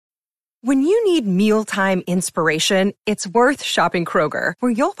When you need mealtime inspiration, it's worth shopping Kroger,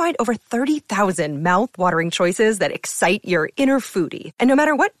 where you'll find over 30,000 mouth-watering choices that excite your inner foodie. And no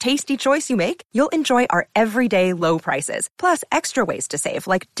matter what tasty choice you make, you'll enjoy our everyday low prices, plus extra ways to save,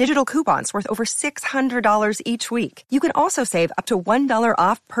 like digital coupons worth over $600 each week. You can also save up to $1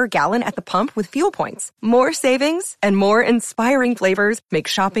 off per gallon at the pump with fuel points. More savings and more inspiring flavors make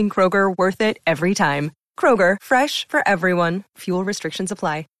shopping Kroger worth it every time. Kroger, fresh for everyone. Fuel restrictions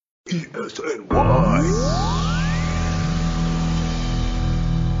apply. PSNY.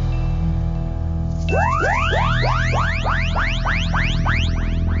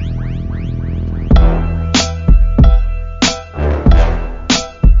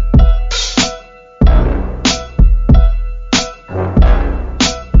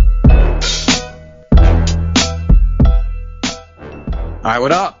 All right,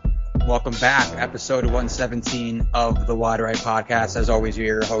 what up? Welcome back. Episode 117 of the Wide Right Podcast. As always, you're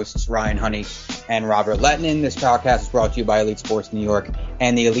your hosts, Ryan Honey and Robert Lettinen. This podcast is brought to you by Elite Sports New York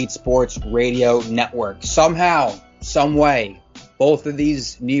and the Elite Sports Radio Network. Somehow, some way, both of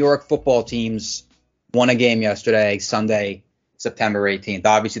these New York football teams won a game yesterday, Sunday, September 18th.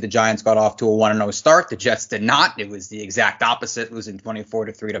 Obviously, the Giants got off to a 1-0 start. The Jets did not. It was the exact opposite, losing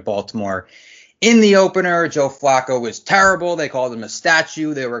 24-3 to Baltimore. In the opener, Joe Flacco was terrible. They called him a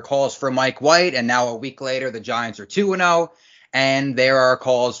statue. There were calls for Mike White, and now a week later, the Giants are 2-0, and there are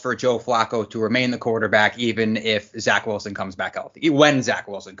calls for Joe Flacco to remain the quarterback even if Zach Wilson comes back healthy, when Zach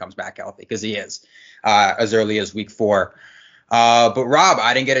Wilson comes back healthy, because he is, as early as week 4. But Rob,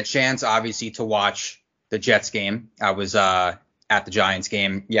 I didn't get a chance, obviously, to watch the Jets game. I was at the Giants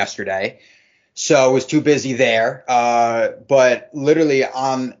game yesterday, so I was too busy there. But literally,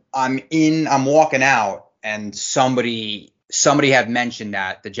 I'm walking out, and somebody had mentioned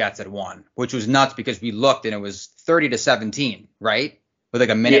that the Jets had won, which was nuts because we looked and it was 30-17, right? With like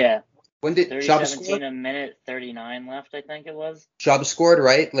a minute. Yeah. When did Chubb 17, score? a minute 39 left, I think it was. Chubb scored,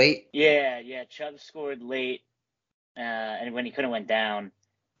 right? Late? Yeah. Chubb scored late, and when he could have went down,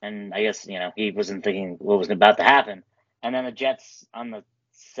 and I guess, he wasn't thinking what was about to happen. And then the Jets on the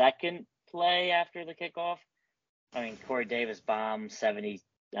second play after the kickoff, Corey Davis bombed 70,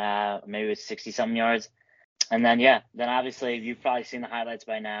 maybe it was 60-something yards. And then, then obviously you've probably seen the highlights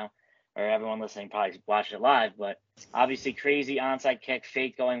by now, or everyone listening probably watched it live, but obviously crazy onside kick,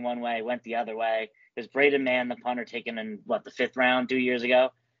 fake going one way, went the other way. There's Braden Mann, the punter, taken in, the 5th round 2 years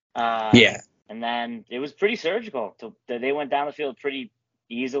ago? Yeah. And then it was pretty surgical. They went down the field pretty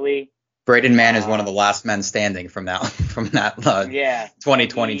easily. Braden Mann is one of the last men standing from that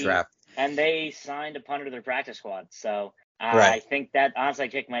 2020 draft. And they signed a punter to their practice squad, so right. I think that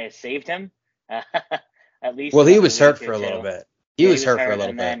onside kick might have saved him. At least. Well, he was hurt for a little bit. He was hurt for a little bit.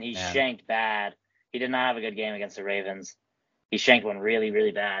 And then he shanked bad. He did not have a good game against the Ravens. He shanked one really,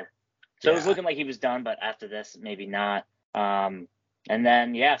 really bad. So it was looking like he was done, but after this, maybe not. And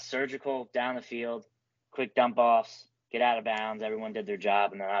then, surgical down the field, quick dump offs, get out of bounds. Everyone did their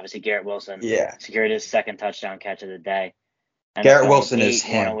job. And then obviously Garrett Wilson secured his second touchdown catch of the day. And Garrett Wilson is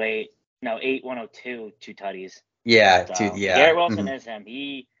him. 8-102, 2 tutties. Yeah, Garrett Wilson is him.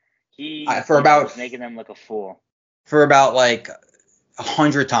 He was making them look a fool. For about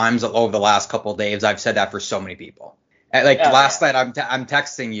 100 times over the last couple of days, I've said that for so many people. Last night, I'm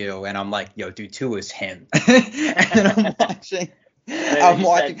texting you, and I'm like, "Yo, dude, 2 is him." And I'm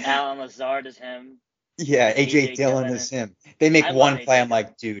watching. Alan Lazard is him. Yeah, AJ Dillon is him. They make one play. I'm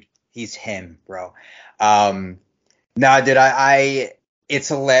like, dude, he's him, bro. It's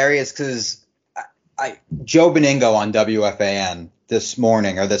hilarious because Joe Beningo on WFAN this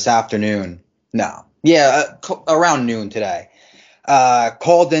morning or this afternoon. Around noon today.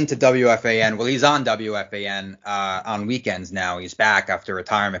 Called into WFAN. Well, he's on WFAN on weekends now. He's back after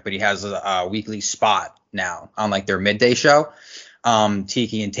retirement, but he has a weekly spot now on their midday show,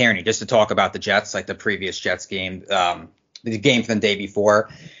 Tiki and Tierney, just to talk about the Jets, the previous Jets game, the game from the day before.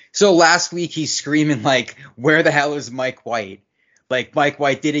 So last week he's screaming where the hell is Mike White? Mike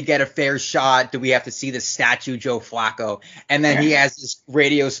White didn't get a fair shot. Do we have to see the statue Joe Flacco? And then he has this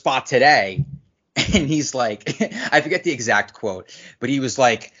radio spot today. And he's like, I forget the exact quote, but he was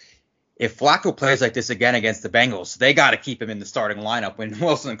like, if Flacco plays like this again against the Bengals, they got to keep him in the starting lineup when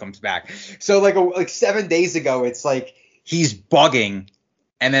Wilson comes back. So 7 days ago, it's he's bugging.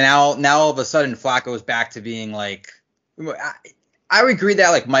 And then now all of a sudden Flacco's back to being I would agree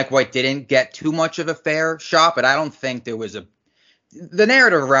that Mike White didn't get too much of a fair shot, but I don't think there was the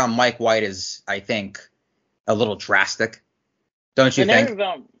narrative around Mike White is, I think, a little drastic. Don't you think? The narrative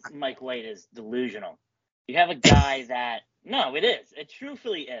about Mike White is delusional. You have a guy that – no, it is. It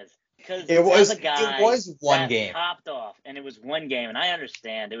truthfully is. Because It was a guy it was one that game. popped off, and it was one game, and I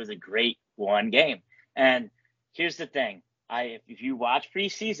understand it was a great one game. And here's the thing: if you watch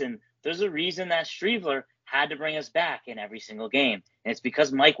preseason, there's a reason that Streveler had to bring us back in every single game, and it's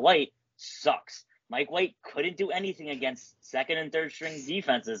because Mike White sucks. Mike White couldn't do anything against second and third string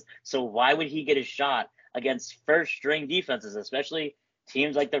defenses, so why would he get a shot against first string defenses, especially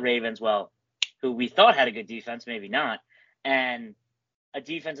teams like the Ravens? Well, who we thought had a good defense, maybe not, and a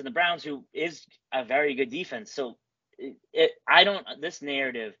defense in the Browns who is a very good defense. So this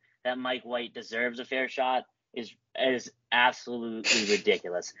narrative that Mike White deserves a fair shot is absolutely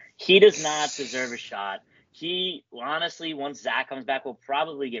ridiculous. He does not deserve a shot. He honestly, once Zach comes back, will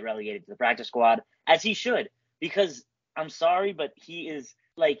probably get relegated to the practice squad, as he should, because I'm sorry, but he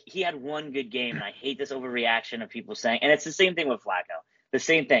had one good game, and I hate this overreaction of people saying, and it's the same thing with Flacco. The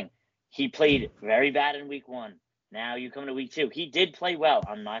same thing. He played very bad in week 1. Now you come to week 2. He did play well.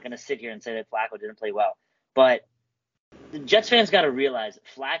 I'm not going to sit here and say that Flacco didn't play well. But the Jets fans got to realize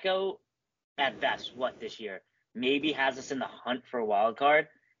Flacco, at best, this year, maybe has us in the hunt for a wild card.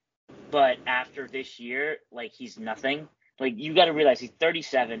 But after this year, he's nothing. You got to realize he's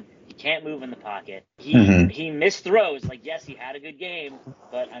 37. He can't move in the pocket. He missed throws. Yes, he had a good game.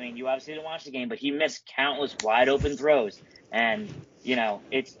 But, you obviously didn't watch the game. But he missed countless wide open throws. And,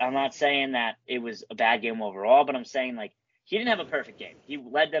 I'm not saying that it was a bad game overall. But I'm saying, he didn't have a perfect game. He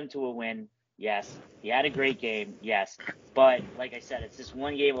led them to a win. Yes. He had a great game. Yes. But, like I said, it's this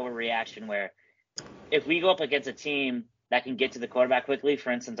one game overreaction where if we go up against a team that can get to the quarterback quickly,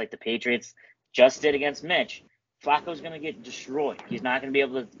 for instance, like the Patriots just did against Mitch, Flacco's going to get destroyed. He's not going to be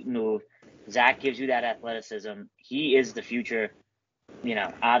able to move. Zach gives you that athleticism. He is the future.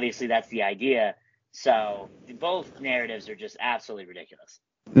 Obviously that's the idea. So both narratives are just absolutely ridiculous.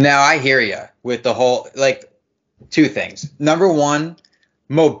 Now I hear you with the whole, two things. Number one,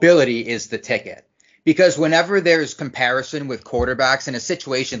 mobility is the ticket. Because whenever there's comparison with quarterbacks in a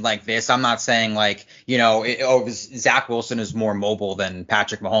situation like this, I'm not saying Zach Wilson is more mobile than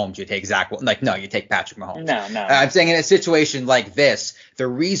Patrick Mahomes. You take Zach Wilson. No, you take Patrick Mahomes. No. I'm saying in a situation like this, the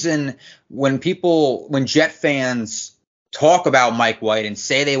reason when Jet fans talk about Mike White and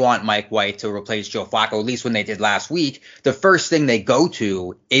say they want Mike White to replace Joe Flacco, at least when they did last week, the first thing they go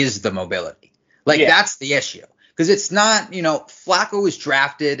to is the mobility. That's the issue. Because it's not, Flacco was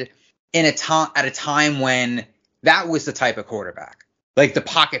drafted at a time when that was the type of quarterback, the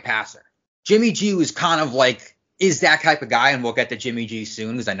pocket passer. Jimmy G was kind of is that type of guy, and we'll get to Jimmy G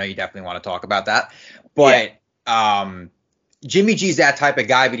soon because I know you definitely want to talk about that. But Jimmy G's that type of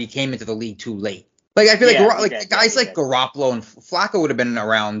guy, but he came into the league too late. I feel guys like Garoppolo and Flacco would have been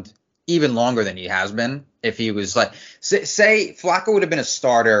around even longer than he has been if he was say Flacco would have been a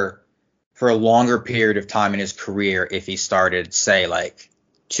starter for a longer period of time in his career if he started, say,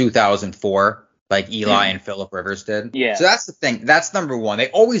 2004, Eli and Phillip Rivers did. Yeah. So that's the thing. That's number one. They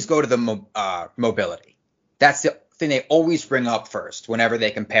always go to the mobility. That's the thing they always bring up first whenever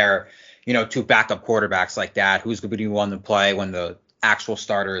they compare, two backup quarterbacks like that. Who's going to be one to play when the actual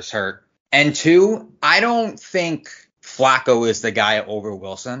starter is hurt? And two, I don't think Flacco is the guy over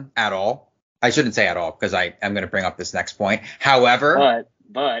Wilson at all. I shouldn't say at all because I'm going to bring up this next point. However,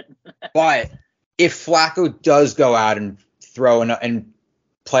 but if Flacco does go out and throw and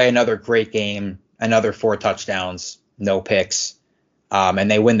play another great game, another 4 touchdowns, no picks, and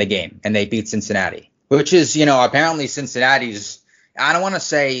they win the game and they beat Cincinnati, which is, apparently Cincinnati's, I don't want to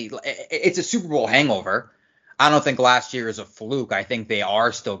say it's a Super Bowl hangover. I don't think last year is a fluke. I think they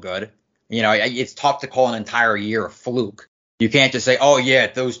are still good. It's tough to call an entire year a fluke. You can't just say, oh yeah,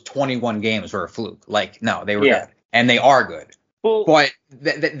 those 21 games were a fluke. No, they were good and they are good. Well, but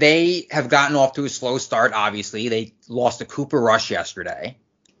they have gotten off to a slow start. Obviously, they lost to Cooper Rush yesterday.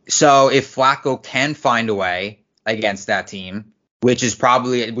 So if Flacco can find a way against that team, which is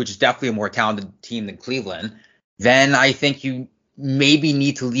definitely a more talented team than Cleveland, then I think you maybe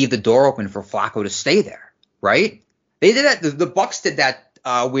need to leave the door open for Flacco to stay there, right? They did that. The Bucs did that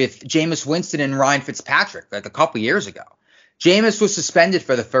with Jameis Winston and Ryan Fitzpatrick a couple years ago. Jameis was suspended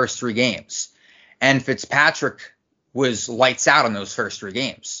for the first 3 games, and Fitzpatrick was lights out on those first 3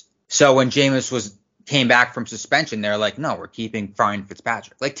 games. So when Jameis came back from suspension, they're like, no, we're keeping Ryan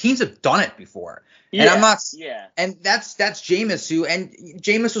Fitzpatrick. Teams have done it before. And I'm not. Yeah. And that's Jameis and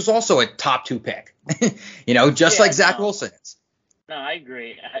Jameis was also a top 2 pick, like Zach Wilson is. No, I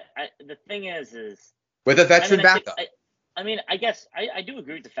agree. The thing is with a veteran backup. I guess I do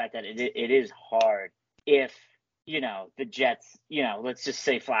agree with the fact that it is hard if, the Jets, let's just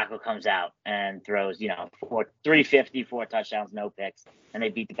say Flacco comes out and throws, 350, 4 touchdowns, no picks, and they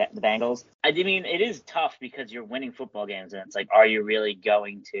beat the Bengals. It is tough because you're winning football games, and it's are you really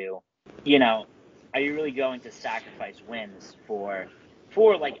going to you know, are you really going to sacrifice wins for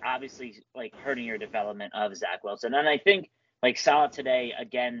like obviously like hurting your development of Zach Wilson? And I think like Saleh today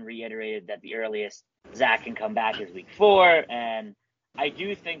again reiterated that the earliest Zach can come back is week 4, and I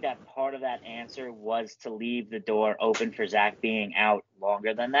do think that part of that answer was to leave the door open for Zach being out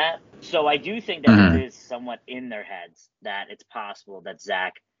longer than that. So I do think that it is somewhat in their heads that it's possible that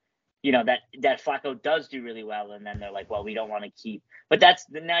Zach, that Flacco does do really well, and then they're like, well, we don't want to keep. But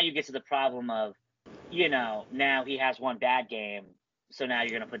now you get to the problem of, now he has one bad game, so now you're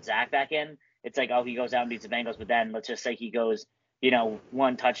going to put Zach back in. It's like, oh, he goes out and beats the Bengals, but then let's just say he goes,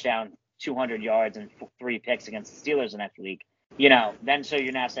 1 touchdown, 200 yards, and 3 picks against the Steelers the next week. Then so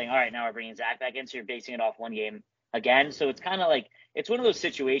you're now saying, all right, now we're bringing Zach back in, so you're basing it off one game again. So it's kind of like, it's one of those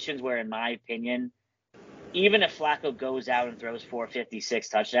situations where, in my opinion, even if Flacco goes out and throws 456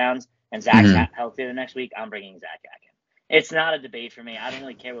 touchdowns and Zach's healthy the next week, I'm bringing Zach back in. It's not a debate for me. I don't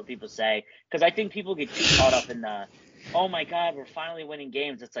really care what people say, because I think people get too caught up in the, oh my God, we're finally winning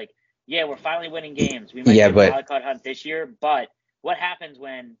games. It's like, yeah, we're finally winning games. We might get a wild card hunt this year, but what happens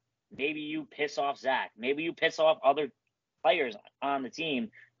when maybe you piss off Zach? Maybe you piss off other players on the team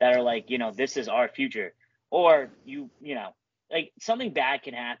that are like, this is our future. Or like something bad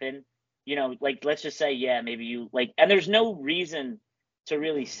can happen, like let's just say, yeah, maybe you like, and there's no reason to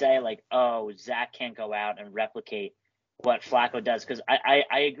really say like, oh, Zach can't go out and replicate what Flacco does. Because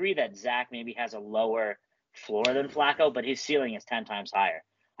I agree that Zach maybe has a lower floor than Flacco, but his ceiling is 10 times higher.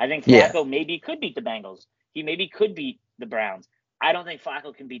 I think Flacco maybe could beat the Bengals. He maybe could beat the Browns. I don't think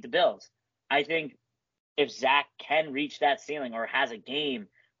Flacco can beat the Bills. I think if Zach can reach that ceiling, or has a game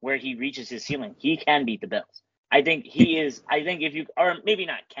where he reaches his ceiling, he can beat the Bills. I think if you, or maybe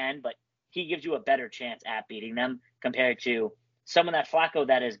not can, but he gives you a better chance at beating them compared to someone that Flacco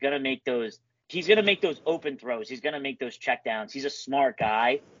that is going to make those, he's going to make those open throws. He's going to make those checkdowns. He's a smart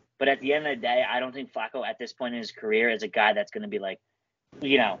guy. But at the end of the day, I don't think Flacco at this point in his career is a guy that's going to be like,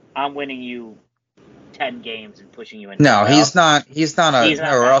 I'm winning you 10 games and pushing you into. No, he's not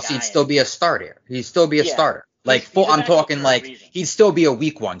or else he'd still be a starter. He'd still be a starter. Like I'm talking like he'd still be a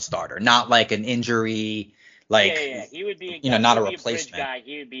week 1 starter, not like an injury. Like he would be not a replacement. Guy.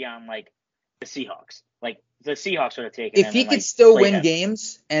 He would be on like the Seahawks. Like the Seahawks would have taken. If he could still win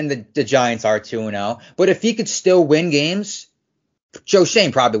games, and the Giants are 2-0, but if he could still win games, Joe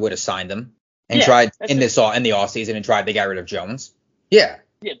Shane probably would have signed him and tried in the offseason and tried to get rid of Jones. Yeah.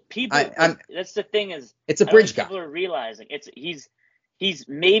 Yeah, people. That's the thing is, it's a bridge guy. People are realizing he's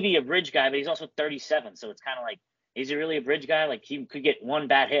maybe a bridge guy, but he's also 37. So it's kind of like, is he really a bridge guy? Like he could get one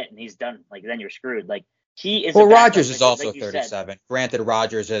bad hit and he's done. Like then you're screwed. Like he is. Well, Rodgers is also 37. Granted,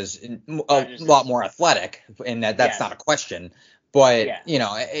 Rodgers is a lot more athletic, and that's not a question. But he's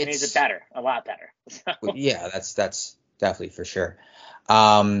a lot better. So. Yeah, that's definitely for sure.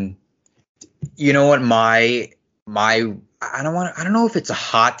 You know what, my I don't know if it's a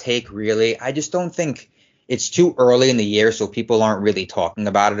hot take really. I just don't think it's too early in the year, so people aren't really talking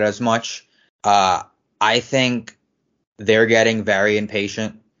about it as much. I think they're getting very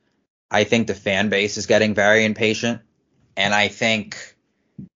impatient. I think the fan base is getting very impatient. And I think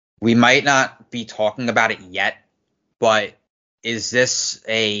we might not be talking about it yet, but is this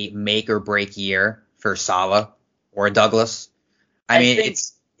a make or break year for Saleh or Douglas? I mean,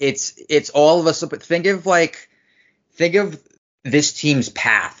 it's all of us. But think of this team's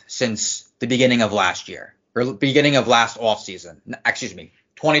path since the beginning of last year, or beginning of last offseason.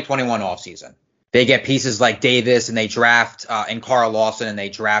 2021 offseason. They get pieces like Davis, and they draft and Carl Lawson, and they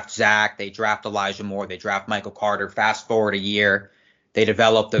draft Zach. They draft Elijah Moore. They draft Michael Carter. Fast forward a year, they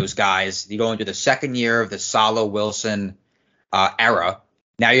develop those guys. You go into the second year of the Saleh Wilson era.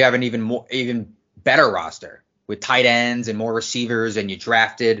 Now you have an even better roster with tight ends and more receivers, and you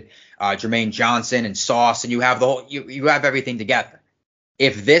drafted Jermaine Johnson and Sauce, and you have you have everything together.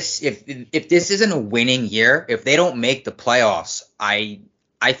 If this isn't a winning year, if they don't make the playoffs, I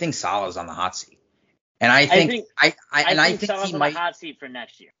think Saleh's on the hot seat, and I think Saleh's he on might the hot seat for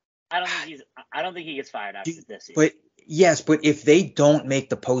next year. I don't think he gets fired after this year. But yes, but if they don't make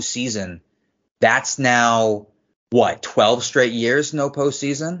the postseason, that's now what, 12 straight years no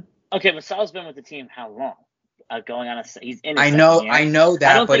postseason? Okay, but Saleh's been with the team how long? Going on he's in. I know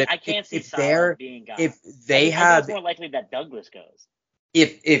that, but I can't see Saleh being gone. If they have, it's more likely that Douglas goes.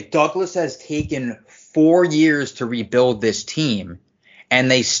 If Douglas has taken 4 years to rebuild this team, and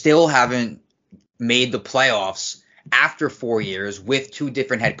they still haven't made the playoffs after 4 years with 2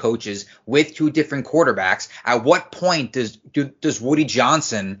 different head coaches, with 2 different quarterbacks, at what point does Woody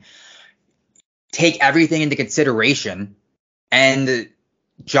Johnson take everything into consideration and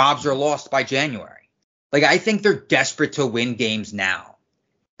jobs are lost by January? Like, I think they're desperate to win games now.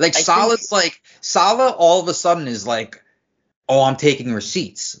 Like Saleh all of a sudden is like, oh, I'm taking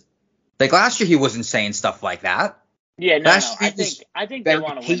receipts. Like last year he wasn't saying stuff like that. Yeah, no. I think they very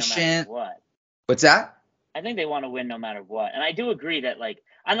want to win no matter patient. what. What's that? I think they want to win no matter what. And I do agree that, like,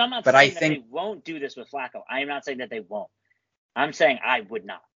 and I'm not But saying I that think they won't do this with Flacco. I am not saying that they won't. I'm saying I would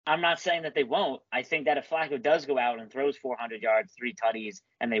not. I'm not saying that they won't. I think that if Flacco does go out and throws 400 yards, 3 tutties,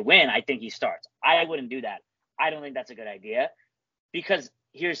 and they win, I think he starts. I wouldn't do that. I don't think that's a good idea. Because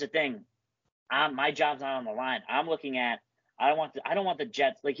here's the thing. My job's not on the line. I'm looking at, I don't want the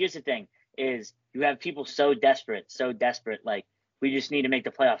Jets. Like, here's the thing is you have people so desperate. Like, we just need to make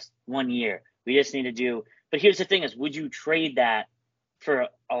the playoffs 1 year. We just need to do. But here's the thing is, would you trade that for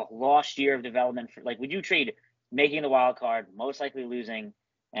a lost year of development? Like, would you trade making the wild card, most likely losing,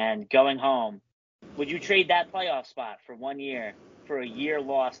 and going home? Would you trade that playoff spot for 1 year for a year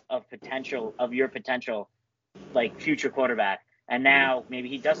lost of your potential, like, future quarterback? And now maybe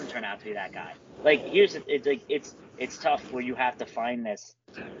he doesn't turn out to be that guy. Like, it's tough where you have to find this,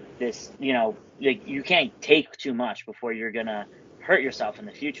 like, you can't take too much before you're gonna hurt yourself in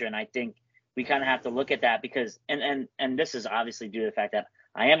the future. And I think we kind of have to look at that because, and this is obviously due to the fact that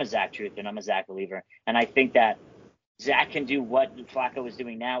I am a Zach truther and I'm a Zach believer, and I think that Zach can do what Flacco is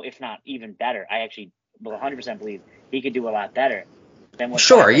doing now, if not even better. I actually will 100% believe he could do a lot better than what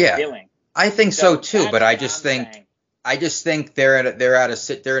Flacco is doing. I think so too, but I just think they're in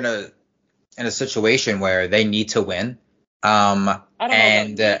a situation where they need to win. I don't know if they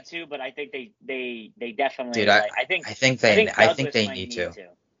need to, but I think they definitely. Dude, I think they need to.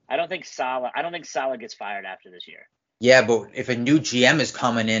 I don't think Saleh gets fired after this year. Yeah, but if a new GM is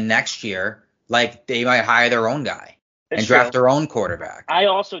coming in next year, like, they might hire their own guy and draft their own quarterback. I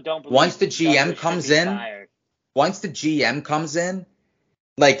also don't believe once the GM comes in,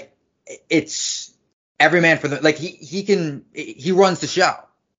 like, it's every man for the, like, he runs the show.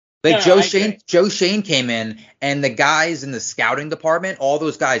 Like, Joe Shane came in, and the guys in the scouting department, all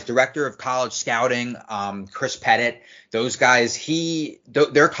those guys, director of college scouting, Chris Pettit, those guys,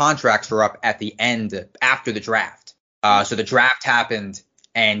 their contracts were up at the end after the draft. So the draft happened,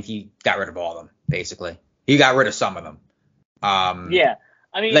 and he got rid of all of them, basically. He got rid of some of them. Yeah,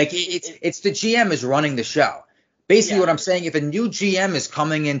 I mean, like, it's the GM is running the show. Basically, what I'm saying, if a new GM is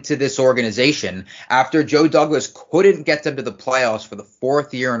coming into this organization after Joe Douglas couldn't get them to the playoffs for the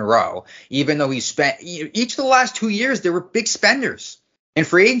 4th year in a row, even though he spent each of the last 2 years, there were big spenders in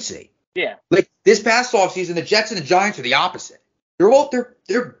free agency. Yeah. Like, this past offseason, the Jets and the Giants are the opposite. They're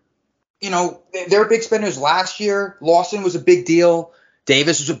big spenders last year. Lawson was a big deal.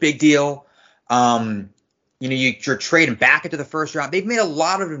 Davis was a big deal. You're trading back into the first round. They've made a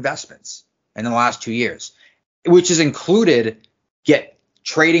lot of investments in the last 2 years, which has included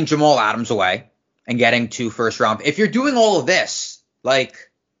trading Jamal Adams away and getting 2 first round. If you're doing all of this, like,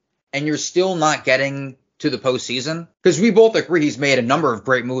 and you're still not getting to the postseason, because we both agree he's made a number of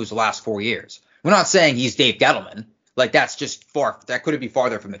great moves the last 4 years. We're not saying he's Dave Gettleman. Like, that's just that couldn't be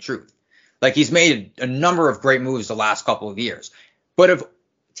farther from the truth. Like, he's made a number of great moves the last couple of years. But if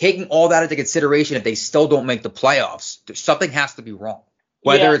taking all that into consideration, if they still don't make the playoffs, something has to be wrong.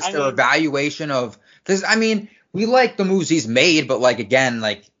 Whether it's their evaluation of, because, I mean, we like the moves he's made, but, like, again,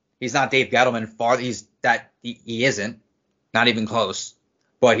 like, he's not Dave Gettleman. He isn't, not even close.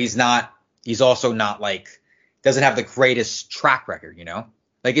 But he's also not, like, doesn't have the greatest track record, you know?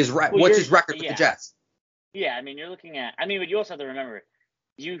 Like, what's his record with the Jets? Yeah, I mean, but you also have to remember,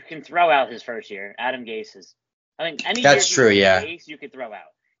 you can throw out his first year. Adam Gase is, that's true, yeah. Gase, you could throw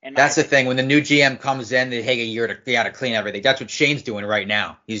out. And that's the thing. When the new GM comes in, they take a year to clean everything. That's what Shane's doing right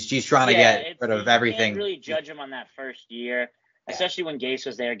now. He's trying to get rid of everything. You can't really judge him on that first year, especially when Gase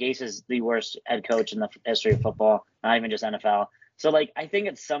was there. Gase is the worst head coach in the history of football, not even just NFL. So, like, I think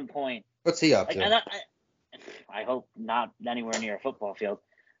at some point, what's he up to? I hope not anywhere near a football field.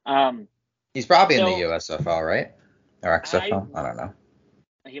 He's probably in the USFL, right? Or XFL? I don't know.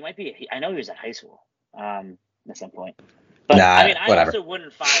 He might be. I know he was at high school at some point. But, I also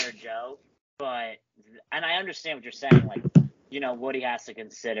wouldn't fire Joe, and I understand what you're saying, like, Woody has to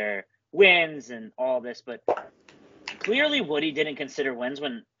consider wins and all this, but clearly Woody didn't consider wins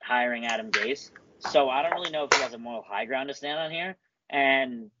when hiring Adam Gase, so I don't really know if he has a moral high ground to stand on here,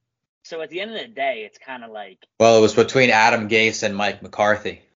 and so at the end of the day, it's kind of like... Well, it was between Adam Gase and Mike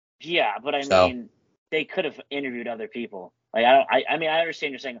McCarthy. Yeah, but mean, they could have interviewed other people. Like, I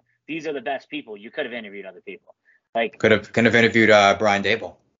understand you're saying these are the best people. You could have interviewed other people. Like, could have interviewed Brian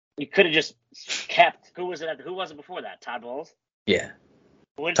Dable. You could have just kept who was it before that? Todd Bowles? Yeah.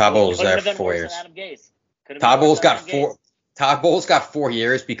 Todd Bowles was there for 4 years. Todd Bowles got 4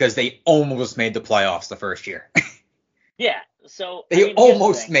 years because they almost made the playoffs the first year. Yeah. So He here's the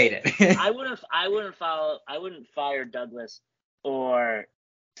almost thing. made it. I wouldn't fire Douglas or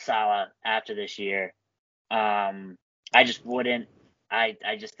Salah after this year. I just wouldn't. I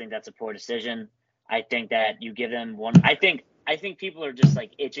just think that's a poor decision. I think that you give them one. I think people are just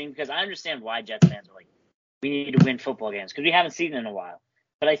like itching because I understand why Jets fans are like, we need to win football games because we haven't seen it in a while.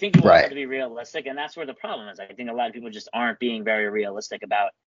 But I think you also Right. have to be realistic, and that's where the problem is. I think a lot of people just aren't being very realistic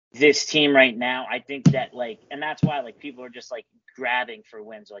about this team right now. I think that and that's why people are just grabbing for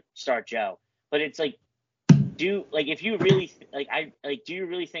wins, like start Joe. But it's if you really do you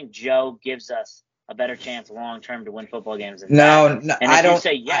really think Joe gives us a better chance long term to win football games than Zach? No, And I if you don't.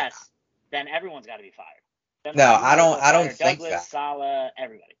 say yes, then everyone's got to be fired. Then No, you might as well I don't fire think Douglas, that. Salah,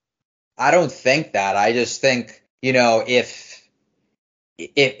 everybody. I don't think that. I just think, if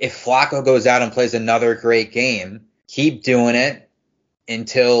Flacco goes out and plays another great game, keep doing it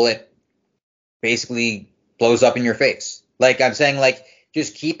until it basically blows up in your face. Like I'm saying,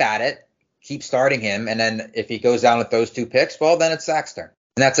 just keep at it, keep starting him, and then if he goes down with those 2 picks, well, then it's Zach's turn,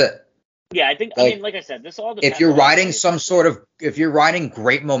 and that's it. Yeah, I think. Like I said, this all depends. If you're riding if you're riding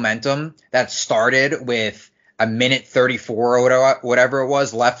great momentum that started with a minute 34 or whatever it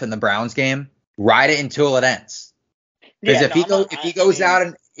was left in the Browns game, ride it until it ends. Because if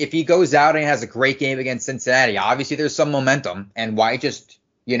he goes out and has a great game against Cincinnati, obviously there's some momentum, and why just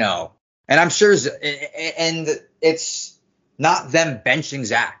and I'm sure, and it's not them benching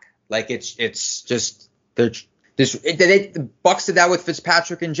Zach, it's just the Bucs did that with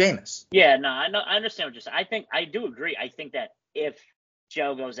Fitzpatrick and Jameis. Yeah, no, I know, I understand what you're saying. I do agree. I think that if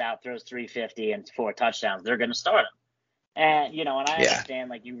Joe goes out, throws 350 and 4 touchdowns, they're going to start him. And and I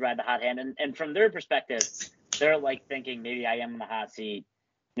understand you ride the hot hand, and from their perspective, they're thinking maybe I am in the hot seat,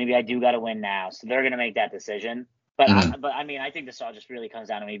 maybe I do got to win now, so they're going to make that decision. But I think this all just really comes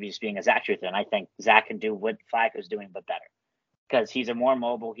down to maybe just being a Zach truth, and I think Zach can do what Flacco's doing, but better, because he's a more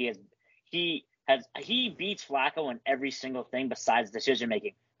mobile. He beats Flacco in every single thing besides decision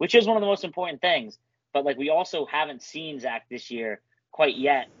making, which is one of the most important things. But we also haven't seen Zach this year quite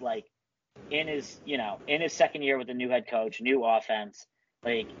yet. In his second year with a new head coach, new offense,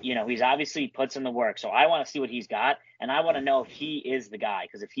 he's obviously puts in the work. So I want to see what he's got, and I want to know if he is the guy.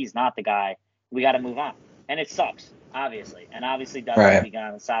 Because if he's not the guy, we got to move on. And it sucks, obviously. And obviously Douglas will be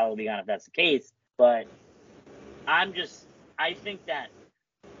gone and Salah will be gone if that's the case. But I think that,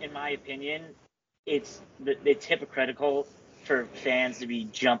 in my opinion, it's hypocritical for fans to be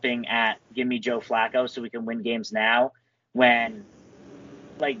jumping at give me Joe Flacco so we can win games now when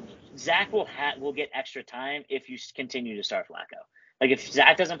Zach will get extra time if you continue to start Flacco. If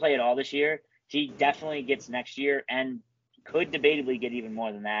Zach doesn't play at all this year, he definitely gets next year and could debatably get even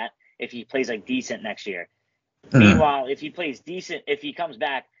more than that if he plays decent next year. Mm-hmm. Meanwhile, if he plays decent, if he comes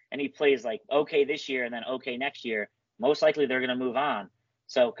back and he plays okay this year and then okay next year, most likely they're going to move on.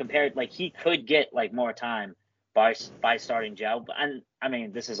 So compared, he could get more time by starting Joe. And I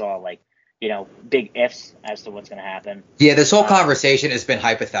mean, this is all big ifs as to what's going to happen. Yeah, this whole conversation has been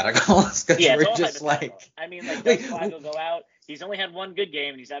hypothetical. Yeah, it's all just hypothetical. I mean, does Flacco go out? He's only had one good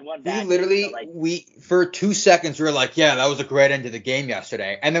game and he's had one bad game. For 2 seconds we were like, yeah, that was a great end to the game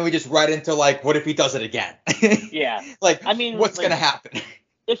yesterday, and then we just right into what if he does it again? Yeah. I mean, what's going to happen?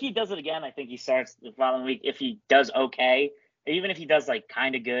 If he does it again, I think he starts the following week. If he does okay, even if he does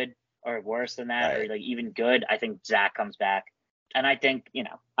kind of good or worse than that, right, or even good, I think Zach comes back. And I think,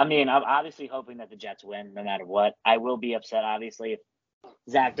 I'm obviously hoping that the Jets win no matter what. I will be upset, obviously, if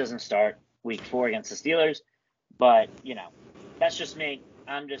Zach doesn't start week 4 against the Steelers. But, that's just me.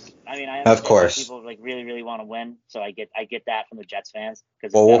 I understand of course people really, really want to win. So I get that from the Jets fans.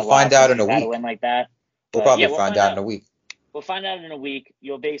 Well, we'll find out in a week. A win like that. We'll probably find out in a week. We'll find out in a week.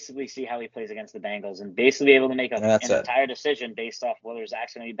 You'll basically see how he plays against the Bengals and basically be able to make an entire decision based off whether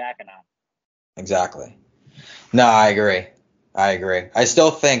Zach's going to be back or not. Exactly. No, I agree. I still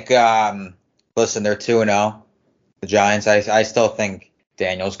think, listen, they're 2-0. The Giants, I still think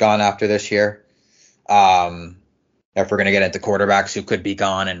Daniel's gone after this year. If we're going to get into quarterbacks who could be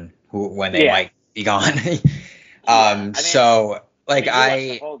gone and when they might be gone. The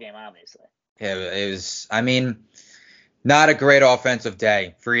whole game, obviously. It was, not a great offensive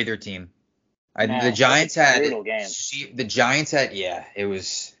day for either team. The Giants had brutal game. The Giants had, it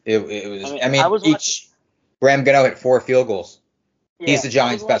was. Graham Gano hit 4 field goals. Yeah, he's the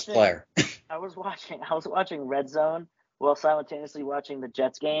Giants' best player. I was watching Red Zone while simultaneously watching the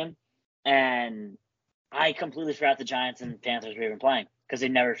Jets game, and I completely forgot the Giants and Panthers were even playing because they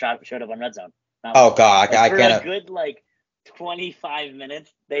never showed up on Red Zone. God, I can't. For a good 25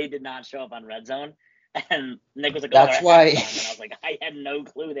 minutes, they did not show up on Red Zone, and Nick was like, "That's why." And I was like, I had no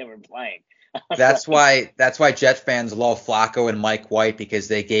clue they were playing. That's why Jets fans love Flacco and Mike White, because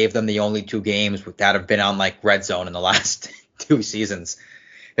they gave them the only 2 games that have been on like red zone in the last 2 seasons.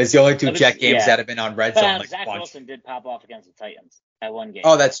 It's the only 2 Jet games that have been on red zone. But Zach Wilson did pop off against the Titans at one game.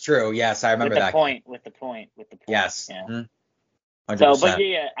 Oh, that's true. Yes, I remember that. With the point. Yes. Yeah. Mm-hmm. So, but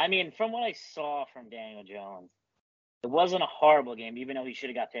yeah, I mean, from what I saw from Daniel Jones, it wasn't a horrible game, even though he should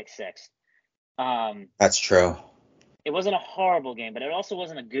have got picked 6. That's true. It wasn't a horrible game, but it also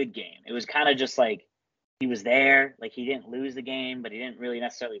wasn't a good game. It was kind of just like he was there, like he didn't lose the game, but he didn't really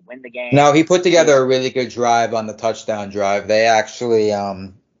necessarily win the game. No, he put together a really good drive on the touchdown drive. They actually,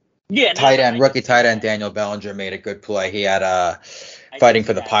 rookie tight end Daniel Bellinger made a good play. He had fighting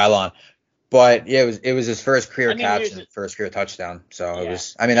for the pylon. But yeah, it was his first career catch and first career touchdown. So it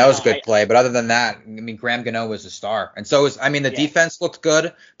was, that was a good play. But other than that, Graham Gano was a star. And so the defense looked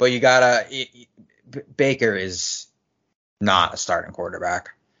good, but Baker is not a starting quarterback.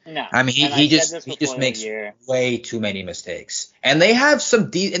 No. He just makes way too many mistakes. And they have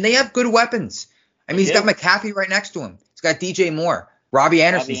they have good weapons. He's got McCaffrey right next to him. He's got DJ Moore. Robbie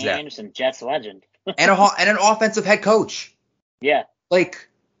Anderson, Jets legend. and an offensive head coach. Yeah.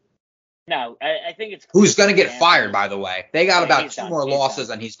 No, I think it's who's going to get fired, by the way. They got about 2 more losses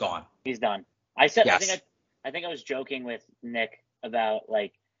and he's gone. He's done. I said yes. I think I was joking with Nick about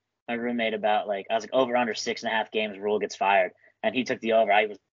my roommate about I was over under 6.5 games, Rule gets fired, and he took the over. I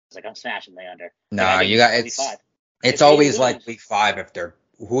was like, I'm smashing the under. No, you got it's always week 5 if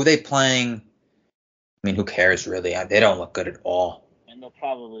who are they playing? Who cares really? They don't look good at all. And they'll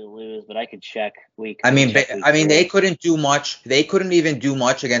probably lose, but I could check week. They couldn't do much. They couldn't even do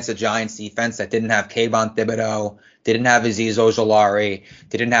much against the Giants defense that didn't have Kayvon Thibodeau, didn't have Azeez Ojulari,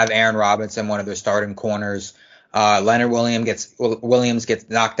 didn't have Aaron Robinson, one of their starting corners. Leonard Williams gets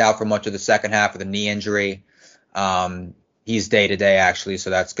knocked out for much of the second half with a knee injury. He's day to day actually, so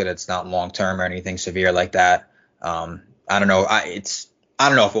that's good. It's not long term or anything severe like that. I don't know. I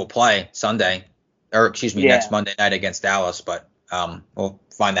don't know if we'll play Sunday, next Monday night against Dallas, but we'll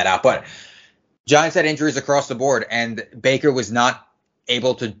find that out. But Giants had injuries across the board, and Baker was not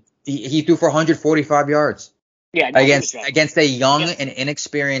able to. He threw for 145 yards. Yeah, against a young and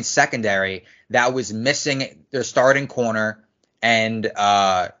inexperienced secondary that was missing their starting corner, and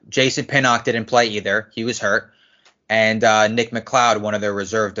Jason Pinnock didn't play either. He was hurt, and Nick McLeod, one of their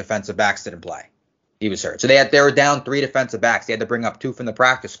reserve defensive backs, didn't play. He was hurt. So they were down 3 defensive backs. They had to bring up 2 from the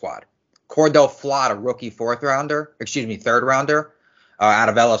practice squad. Cordell Flott, a rookie third rounder, out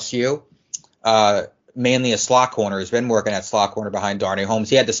of LSU, mainly a slot corner. He's been working at slot corner behind Darnay Holmes.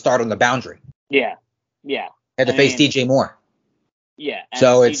 He had to start on the boundary. Yeah. Had to face DJ Moore. Yeah.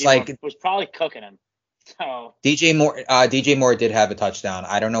 So it's DJ Moore was probably cooking him. So DJ Moore did have a touchdown.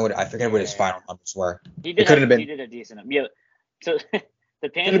 I don't know I forget what his final numbers were. He did a decent. Yeah. So the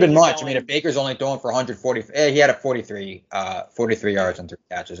Panthers could have been much. If Baker's only throwing for 140, he had a 43 yards and 3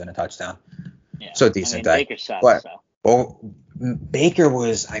 catches and a touchdown. Yeah. So decent day. Baker sucks. Baker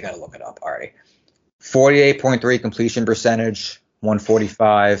was. I gotta look it up already. 48.3 completion percentage,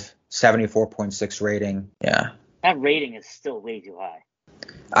 145, 74.6 rating. Yeah. That rating is still way too high.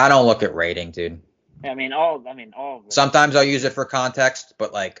 I don't look at rating, dude. All. Sometimes I'll use it for context,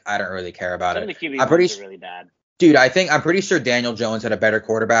 but I don't really care about it. Some of the QB are really bad. Dude, I'm pretty sure Daniel Jones had a better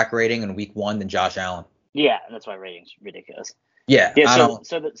quarterback rating in week 1 than Josh Allen. Yeah, that's why rating's ridiculous. Yeah.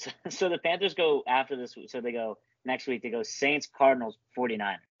 So the Panthers go after this. So they go next week. They go Saints, Cardinals,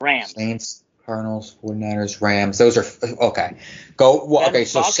 49ers, Rams. Saints, Cardinals, 49ers, Rams. Those are okay. Go. Well, okay.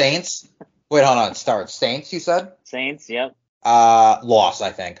 So Saints. Wait, hold on. Start Saints. You said Saints. Yep. Loss.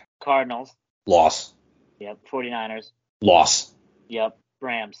 I think. Cardinals. Loss. Yep. 49ers. Loss. Yep.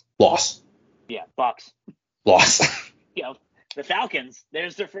 Rams. Loss. Yeah. Bucks. Loss. Yep. The Falcons.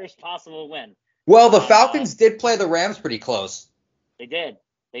 There's their first possible win. Well, the Falcons did play the Rams pretty close. They did.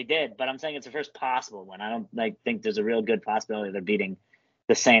 But I'm saying it's the first possible win. I don't think there's a real good possibility they're beating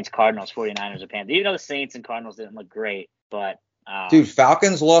the Saints, Cardinals, 49ers, or Panthers. Even though the Saints and Cardinals didn't look great, but dude,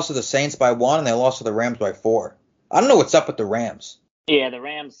 Falcons lost to the Saints by 1 and they lost to the Rams by 4. I don't know what's up with the Rams. Yeah, the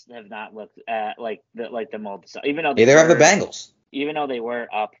Rams have not looked like the mold. Even though neither have the Bengals. Even though they were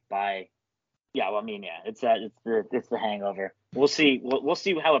up by, it's the hangover. We'll see. We'll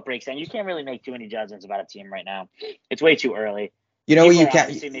see how it breaks down. You can't really make too many judgments about a team right now. It's way too early. You can't.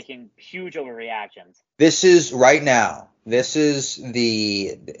 Obviously making huge overreactions. This is right now. This is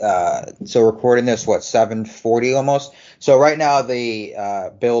the so recording this 7:40 almost. So right now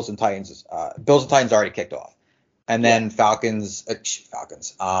the Bills and Titans already kicked off, and then Falcons.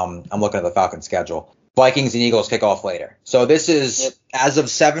 I'm looking at the Falcons schedule. Vikings and Eagles kick off later. So this is as of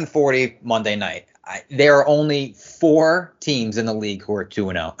 7:40 Monday night. There are only 4 teams in the league who are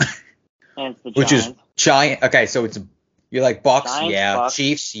 2-0. And it's the which Giants. is giant. Okay, so you're like Bucks, Giants, yeah, Bucks.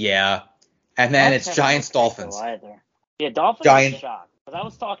 Chiefs, yeah, and then it's Bucks Giants, haven't looked Dolphins. so either. Yeah, Dolphins Giant- are shocked. Because I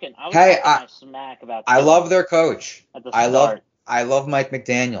was talking Hey, my smack about I Tua love their coach. at the I start. love Mike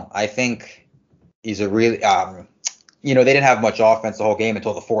McDaniel. I think he's a really they didn't have much offense the whole game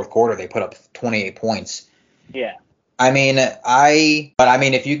until the fourth quarter. They put up 28 points. Yeah. I mean,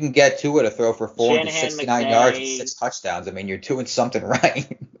 if you can get Tua to throw for 469 Shanahan, yards and McVay. 6 touchdowns, I mean, you're doing something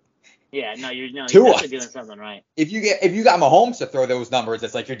right. Yeah, you're Tua. definitely doing something right. If you got Mahomes to throw those numbers,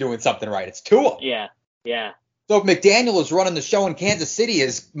 it's like you're doing something right. It's Tua. Yeah. So if McDaniel is running the show in Kansas City,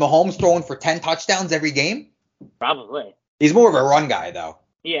 is Mahomes throwing for 10 touchdowns every game? Probably. He's more of a run guy, though.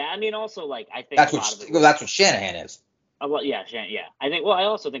 Yeah, I mean, also, like, I think That's a lot of it what Shanahan is. yeah. I think. Well, I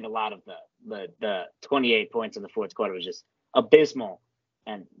also think a lot of the 28 points in the fourth quarter was just abysmal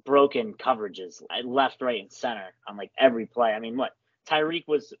and broken coverages, left, right, and center on like every play. I mean, Tyreek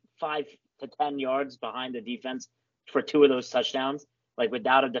was 5 to 10 yards behind the defense for 2 of those touchdowns, like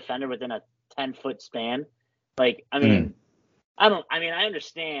without a defender within a 10-foot span. Like, I mean, I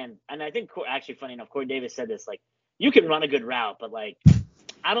understand, and I think actually, funny enough, Corey Davis said this. Like, you can run a good route, but like,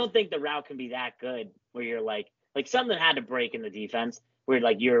 I don't think the route can be that good where you're like something had to break in the defense where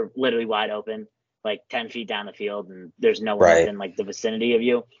like you're literally wide open, like 10 feet down the field, and there's no one within like the vicinity of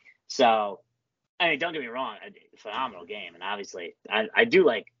you. So, I mean, don't get me wrong, a phenomenal game, and obviously, I do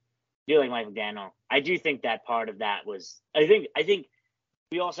like Mike McDaniel. I do think that part of that was, I think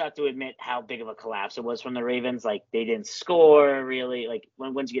we also have to admit how big of a collapse it was from the Ravens. Like, they didn't score really. Like,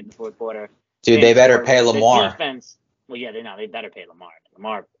 once you get in the fourth quarter, dude, they better pay Lamar. The defense, well, yeah, they better pay Lamar.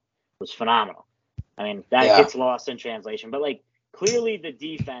 Lamar was phenomenal. I mean, that gets lost in translation, but like, clearly the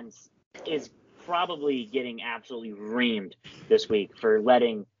defense is probably getting absolutely reamed this week for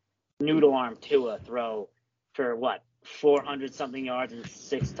letting noodle arm Tua throw for 400 something yards and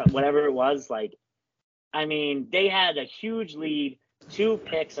 6 whatever it was. Like, I mean, they had a huge lead, 2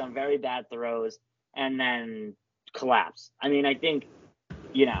 picks on very bad throws, and then collapse. I mean, I think,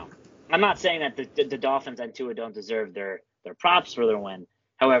 I'm not saying that the Dolphins and Tua don't deserve their props for their win.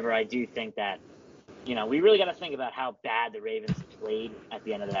 However, I do think that, we really got to think about how bad the Ravens played at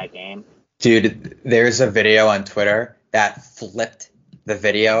the end of that game. Dude, there's a video on Twitter that flipped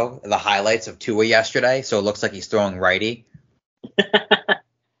the highlights of Tua yesterday, so it looks like he's throwing righty.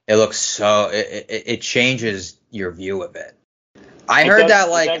 It looks so it changes your view of it. I heard that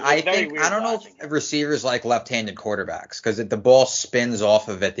I don't know if receivers like left-handed quarterbacks because the ball spins off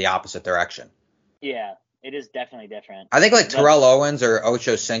of it the opposite direction. Yeah, it is definitely different. I think Terrell Owens or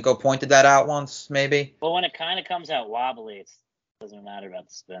Ocho Cinco pointed that out once, maybe. But when it kind of comes out wobbly, it doesn't matter about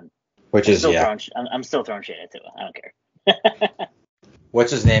the spin. I'm still throwing shit at Tua. I don't care.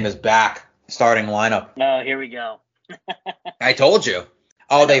 What's his name is back, starting lineup. No, here we go. I told you.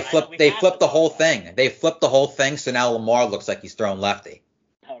 Oh, they flipped the whole thing. They flipped the whole thing, so now Lamar looks like he's throwing lefty.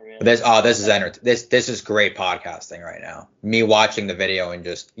 Oh, really? This is great podcasting right now. Me watching the video and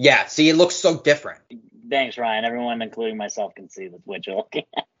just see, it looks so different. Thanks, Ryan. Everyone, including myself, can see what you're looking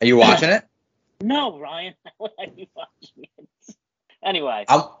at. Are you watching it? No, Ryan. How would I be watching it? Anyway.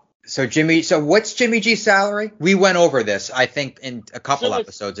 So what's Jimmy G's salary? We went over this, I think, in a couple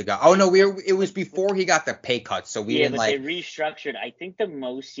episodes ago. Oh no, it was before he got the pay cut, so we didn't they restructured. I think the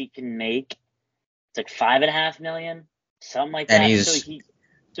most he can make, it's like $5.5 million, something like that.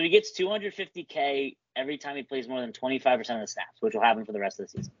 So he gets $250K every time he plays more than 25% of the snaps, which will happen for the rest of the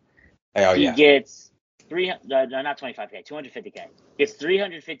season. Oh he gets not 25K, 250K. He gets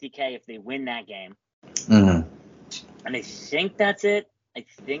 $350K if they win that game. Mm-hmm. And I think that's it. I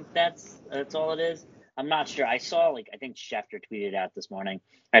think that's all it is. I'm not sure. I saw I think Schefter tweeted out this morning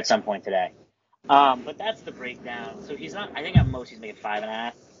at some point today. But that's the breakdown. So he's not. I think at most he's making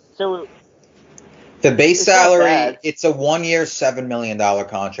 $5.5. So the base salary, it's a 1-year, $7 million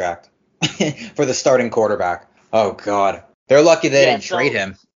contract for the starting quarterback. Oh God, they're lucky they didn't trade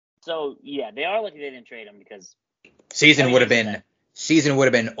him. So they are lucky they didn't trade him because season would have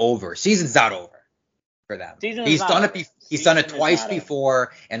been over. Season's not over for them. He's done it twice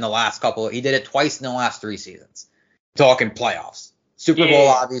before in the last couple. He did it twice in the last 3 seasons. Talking playoffs, Super Bowl,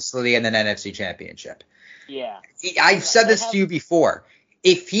 obviously, and then NFC Championship. Yeah. I've said this to you before.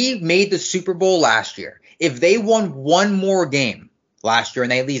 If he made the Super Bowl last year, if they won one more game last year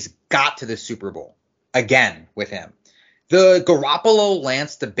and they at least got to the Super Bowl again with him, the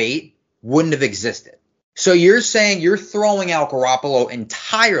Garoppolo-Lance debate wouldn't have existed. So you're saying you're throwing out Garoppolo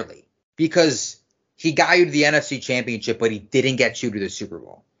entirely because he got you to the NFC Championship, but he didn't get you to the Super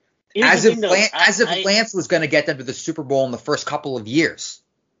Bowl. As if Lance was going to get them to the Super Bowl in the first couple of years.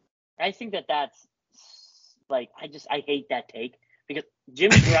 I think that's I hate that take because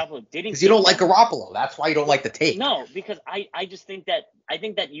Jimmy Garoppolo didn't. Because you don't like Garoppolo. That's why you don't like the take. No, because I just think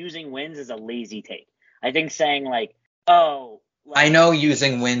that using wins is a lazy take. I think saying like, oh, like, I know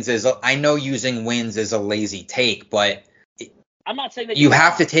using wins is a lazy take, but I'm not saying that you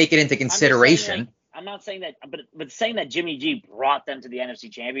have to take it into consideration. I'm not saying that, but saying that Jimmy G brought them to the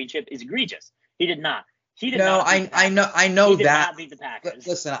NFC Championship is egregious. He did not. He did not. I know he did that. Not beat the Packers.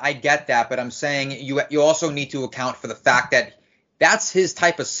 Listen, I get that, but I'm saying you also need to account for the fact that that's his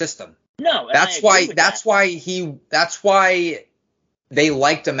type of system. No, that's why they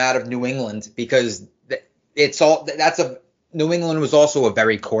liked him out of New England, because New England was also a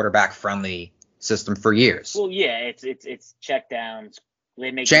very quarterback friendly system for years. Well, yeah, it's check downs.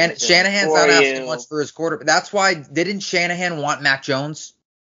 They make Shanahan's not asking much for his quarterback. That's why didn't Shanahan want Mac Jones?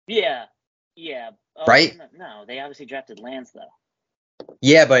 Yeah. Right? No, they obviously drafted Lance though.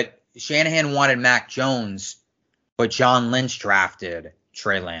 Yeah, but Shanahan wanted Mac Jones, but John Lynch drafted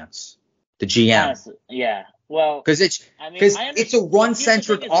Trey Lance, the GM. Honestly, yeah. Well, because it's a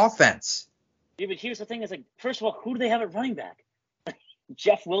run-centric offense. Yeah, but here's the thing: is like, first of all, who do they have at running back?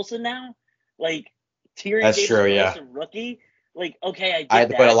 Jeff Wilson now, like Tyrion That's Davis true, yeah. Wilson, rookie. Like, okay, I had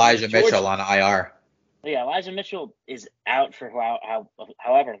to put Elijah Mitchell on IR. Yeah, Elijah Mitchell is out for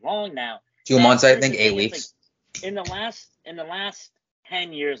however long now. 2 months, I think, 8 weeks. Like, in the last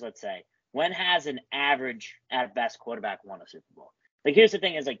 10 years, let's say, when has an average at best quarterback won a Super Bowl? Like, here's the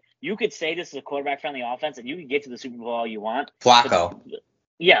thing: is like, you could say this is a quarterback-friendly offense, and you can get to the Super Bowl all you want. Flacco.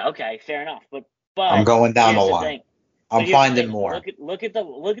 Yeah, okay, fair enough. But I'm going down the line. I'm finding more. Look at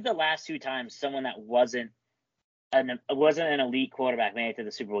the last 2 times someone that wasn't an elite quarterback made it to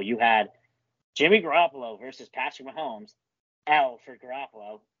the Super Bowl. You had Jimmy Garoppolo versus Patrick Mahomes. L for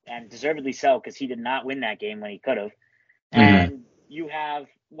Garoppolo, and deservedly so, because he did not win that game when he could have. Mm-hmm. And you have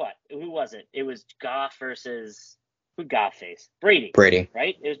what? Who was it? It was Goff versus who? Goff face Brady,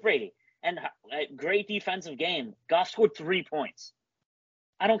 right? It was Brady, and a great defensive game. Goff scored 3 points.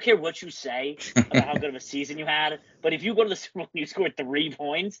 I don't care what you say about how good of a season you had, but if you go to the Super Bowl and you score 3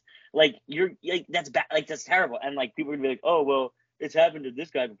 points, like you're like that's bad, like that's terrible, and like people are gonna be like, oh well, it's happened to this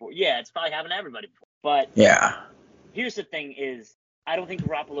guy before. Yeah, it's probably happened to everybody before. But yeah, here's the thing: is I don't think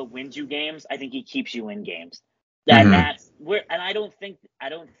Garoppolo wins you games. I think he keeps you in games. That's where, and I don't think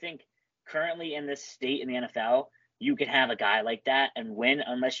currently in this state in the NFL you can have a guy like that and win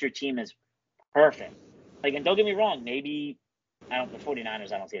unless your team is perfect. Like, and don't get me wrong, maybe. The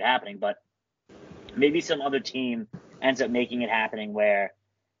 49ers, I don't see it happening, but maybe some other team ends up making it happening where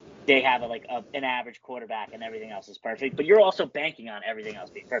they have an average quarterback and everything else is perfect. But you're also banking on everything else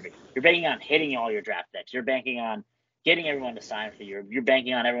being perfect. You're banking on hitting all your draft picks. You're banking on getting everyone to sign for you. You're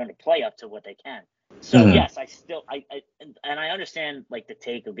banking on everyone to play up to what they can. So yes, I understand like the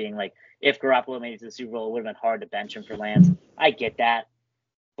take of being like, if Garoppolo made it to the Super Bowl, it would have been hard to bench him for Lance. I get that,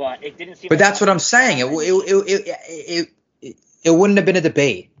 but it didn't seem. But that's what I'm saying. It wouldn't have been a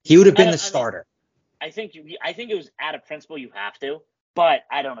debate. He would have been the starter. I think it was out of principle you have to, but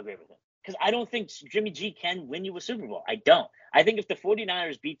I don't agree with it. Because I don't think Jimmy G can win you a Super Bowl. I don't. I think if the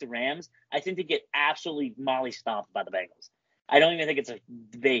 49ers beat the Rams, I think they get absolutely molly stomped by the Bengals. I don't even think it's a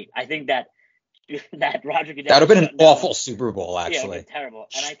debate. I think that Roger Goodell... That would have been an awful Super Bowl, actually. Yeah, terrible.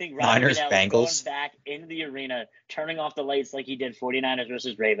 And I think Roger Niners, Goodell Bengals. going back into the arena, turning off the lights like he did 49ers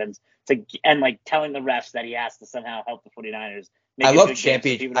versus Ravens, and like telling the refs that he has to somehow help the 49ers. I love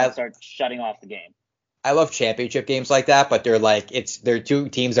championship. People don't start shutting off the game. I love championship games like that, but they're 2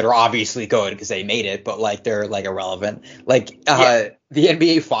 teams that are obviously good because they made it, but like they're like irrelevant. Like the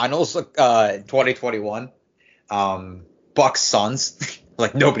NBA Finals 2021, Bucks Suns.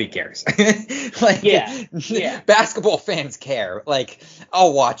 Like, nobody cares. Basketball fans care. Like,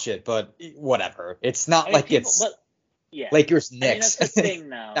 I'll watch it, but whatever. It's not Lakers Knicks. That's the thing,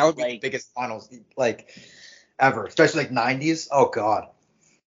 though. That would be the biggest finals, ever. Especially, 90s. Oh, God.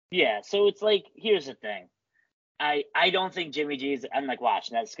 Yeah, so it's like, here's the thing. I don't think Jimmy G is... I'm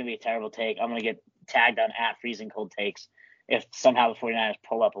watching. That's going to be a terrible take. I'm going to get tagged on @FreezingColdTakes if somehow the 49ers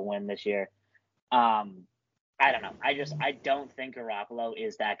pull up a win this year. I don't know. I don't think Garoppolo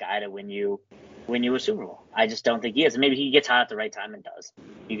is that guy to win you a Super Bowl. I just don't think he is. Maybe he gets hot at the right time and does.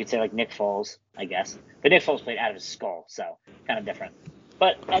 You could say like Nick Foles, I guess. But Nick Foles played out of his skull, so kind of different.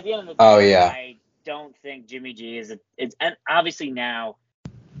 But at the end of the day, I don't think Jimmy G is and obviously now,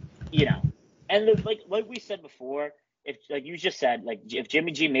 and like we said before, if like you just said, like if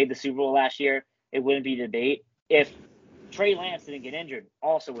Jimmy G made the Super Bowl last year, it wouldn't be a debate. If Trey Lance didn't get injured,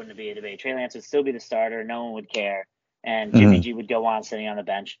 also wouldn't be a debate. Trey Lance would still be the starter. No one would care. And Jimmy G would go on sitting on the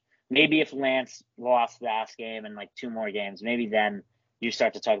bench. Maybe if Lance lost the last game and 2 more games, maybe then you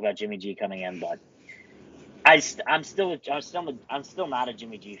start to talk about Jimmy G coming in. But I'm still not a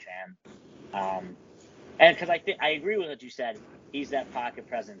Jimmy G fan. And because I agree with what you said, he's that pocket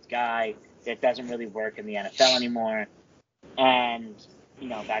presence guy that doesn't really work in the NFL anymore. And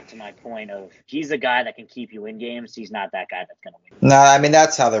back to my point of he's a guy that can keep you in games. He's not that guy that's going to win. No, I mean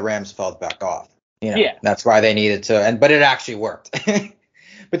that's how the Rams fell back off. Yeah, that's why they needed to, but it actually worked.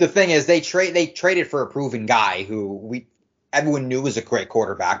 But the thing is, they traded for a proven guy who everyone knew was a great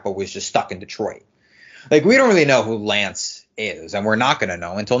quarterback, but was just stuck in Detroit. Like, we don't really know who Lance is, and we're not going to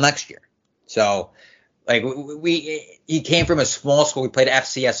know until next year. So, like, he came from a small school. He played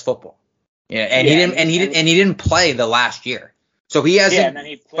FCS football, he didn't play the last year. So he hasn't. Yeah, and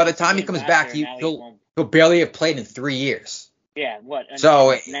then by the time he comes back, he'll barely have played in 3 years. Yeah, what?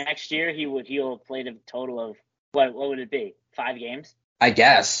 So next year he'll have played a total of what would it be? 5 games? I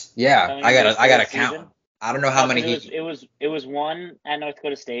guess. Yeah, so I gotta count. I don't know how many. It was 1 at North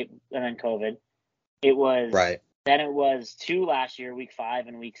Dakota State, and then COVID. It was right. Then it was 2 last year, week 5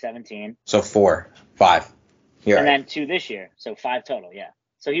 and week 17. So 5. And then 2 this year, so 5 total. Yeah.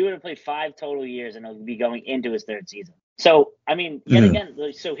 So he would have played 5 total years, and he'll be going into his 3rd season. So I mean, yet again,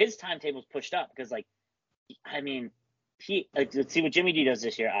 so his timetable's pushed up because, like, I mean, let's see what Jimmy G does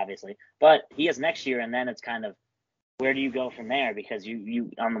this year, obviously, but he has next year, and then it's kind of where do you go from there? Because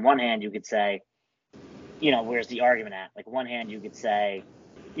you on the one hand you could say, where's the argument at? Like, one hand you could say,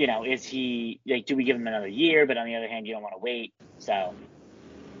 is he, like, do we give him another year? But on the other hand, you don't want to wait. So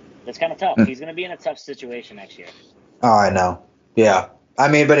that's kind of tough. He's going to be in a tough situation next year. Oh, I know. Yeah. I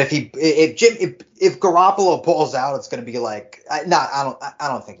mean, but if Garoppolo pulls out, it's going to be like, I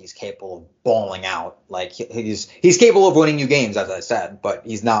don't think he's capable of balling out. Like, he's capable of winning you games, as I said, but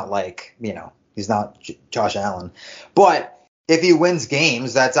he's not like, he's not Josh Allen. But if he wins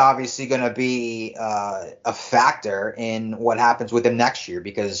games, that's obviously going to be a factor in what happens with him next year,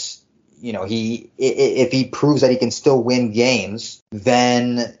 because if he proves that he can still win games,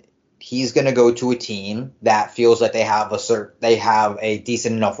 then he's going to go to a team that feels like they have a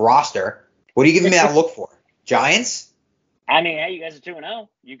decent enough roster. What are you giving me that look for? Giants? I mean, hey, you guys are 2-0.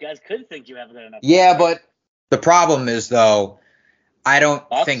 You guys could think you have a good enough roster. Yeah, but the problem is, though, I don't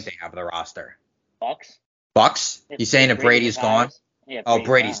think they have the roster. Bucks? You saying that Brady's gone? Yeah.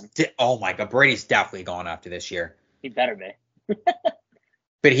 Brady's oh my God, Brady's definitely gone after this year. He better be.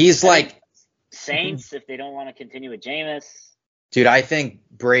 But he's like Saints if they don't want to continue with Jameis. Dude, I think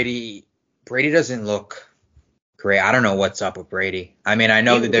Brady doesn't look great. I don't know what's up with Brady. I mean, I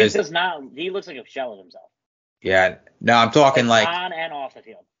know that there's. He looks like a shell of himself. Yeah. No, I'm talking like on and off the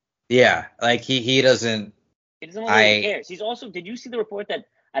field. Yeah, like he doesn't. He doesn't look like he cares. He's also. Did you see the report that?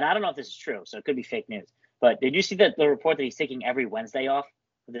 And I don't know if this is true, so it could be fake news. But did you see the report that he's taking every Wednesday off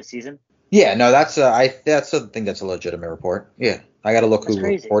for this season? Yeah, no, I think that's a legitimate report. Yeah, I got to look who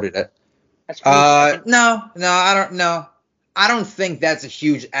reported it. That's crazy. No, I don't know. I don't think that's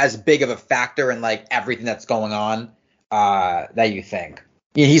as big of a factor in like everything that's going on that you think.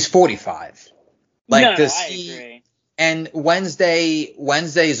 Yeah, he's 45. Like, I agree. And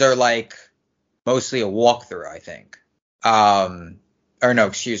Wednesdays are like mostly a walkthrough, I think. Or no,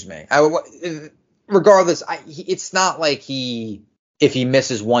 excuse me. Regardless, it's not like if he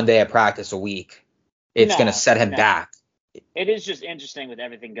misses one day of practice a week, it's going to set him back. It is just interesting with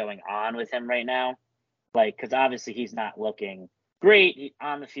everything going on with him right now. Like, because obviously he's not looking great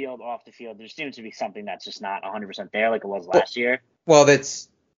on the field, off the field. There seems to be something that's just not 100% there like it was last year. Well, that's,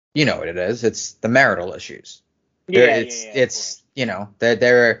 what it is. It's the marital issues. It's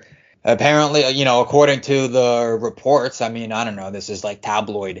they're apparently, according to the reports, I mean, I don't know, this is like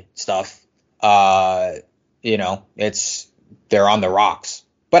tabloid stuff. They're on the rocks.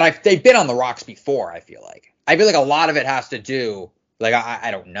 But they've been on the rocks before, I feel like. I feel like a lot of it has to do, like,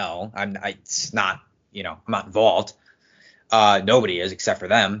 I don't know. It's not, I'm not involved. Nobody is except for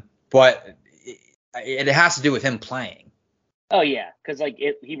them. But it has to do with him playing. Oh, yeah. Because, like,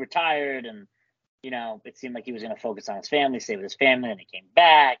 he retired and, it seemed like he was going to focus on his family, stay with his family, and he came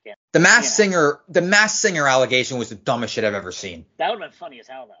back. And, the Masked Singer allegation was the dumbest shit I've ever seen. That would have been funny as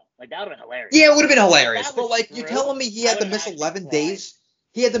hell, though. Like, that would have been hilarious. Yeah, it would have been hilarious. But, like, you're telling me he had to miss 11 days?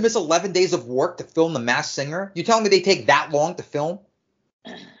 He had to miss 11 days of work to film The Masked Singer? You telling me they take that long to film?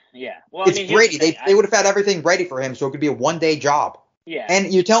 Yeah. Well, it's Brady. They would have had everything ready for him, so it could be a one-day job. Yeah.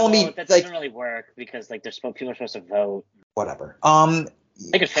 And you're telling me that doesn't really work because like people are supposed to vote. Whatever.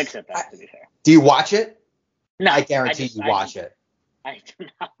 They could fix it, though, to be fair. Do you watch it? No. I guarantee you watch it. I do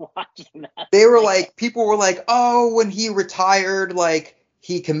not watch that. They were like, people were like, oh, when he retired, like,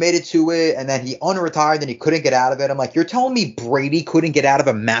 he committed to it, and then he unretired, and he couldn't get out of it. I'm like, you're telling me Brady couldn't get out of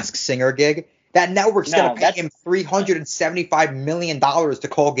a Masked Singer gig? That network's No, going to pay him $375 million to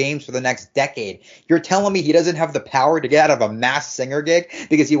call games for the next decade. You're telling me he doesn't have the power to get out of a Masked Singer gig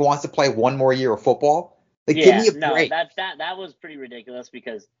because he wants to play one more year of football? Like, give me a break. That was pretty ridiculous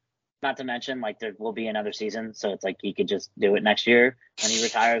because, not to mention, like, there will be another season, so it's like he could just do it next year when he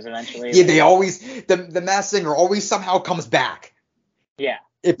retires eventually. Yeah, they always the Masked Singer always somehow comes back. Yeah.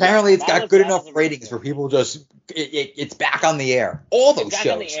 Apparently, it's got good enough ratings where people just it's back on the air. All those shows.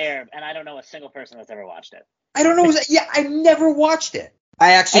 Back on the air, and I don't know a single person that's ever watched it. I don't know. Yeah, I never watched it.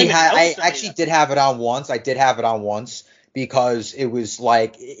 I actually did have it on once. I did have it on once because it was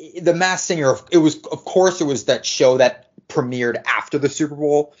like the Masked Singer. It was that show that premiered after the Super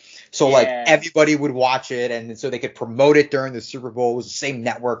Bowl. So like everybody would watch it, and so they could promote it during the Super Bowl. It was the same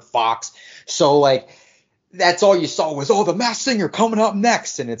network, Fox. So like. That's all you saw was, the Masked Singer coming up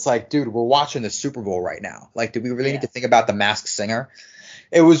next. And it's like, dude, we're watching the Super Bowl right now. Like, do we really need to think about the Masked Singer?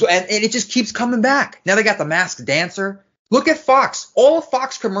 It was, and it just keeps coming back. Now they got the Masked Dancer. Look at Fox. All of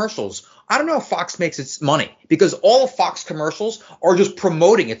Fox commercials. I don't know if Fox makes its money because all of Fox commercials are just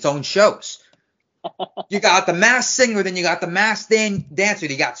promoting its own shows. You got the Masked Singer, then you got the Masked Dancer,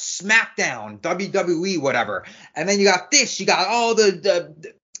 you got SmackDown, WWE, whatever. And then you got this, you got all the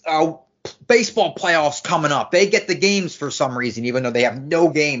baseball playoffs coming up. They get the games for some reason, even though they have no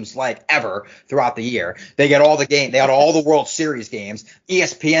games like ever throughout the year. They get all the game. They got all the World Series games.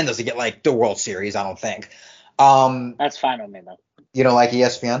 ESPN doesn't get like the World Series, I don't think. That's fine with me though. You don't like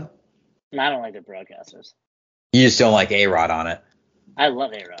ESPN? No, I don't like the broadcasters. You just don't like A-Rod on it. I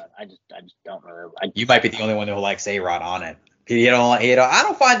love A-Rod. I just don't really. You might be the only one who likes A-Rod on it. You don't like it. I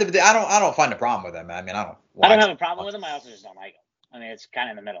don't find the problem with him. I mean, I don't have a problem with him. I also just don't like him. I mean, it's kind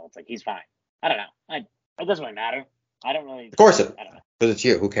of in the middle. It's like he's fine. I don't know. It doesn't really matter. I don't really. Of course it. I don't know. Because it's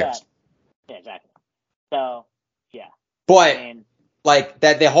you. Who cares? Yeah, exactly. So, yeah. But like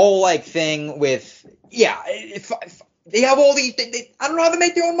that, the whole like thing with if they have all these, I don't know how they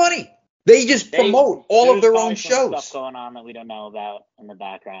make their own money. They just promote all of their own shows. Stuff going on that we don't know about in the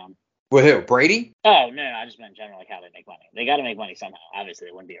background. With who? Brady? Oh no, I just meant in general, like how they make money. They got to make money somehow. Obviously,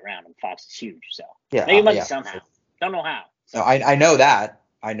 they wouldn't be around, and Fox is huge, so make money somehow. Don't know how. So. No, I know that.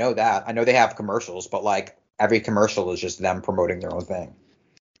 I know they have commercials, but like every commercial is just them promoting their own thing.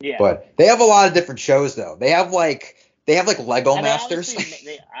 Yeah. But they have a lot of different shows though. They have like Lego Masters.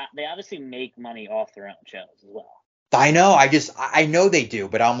 They obviously make money off their own shows as well. I know. I know they do,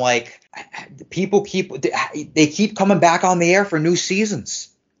 but I'm like, people keep coming back on the air for new seasons.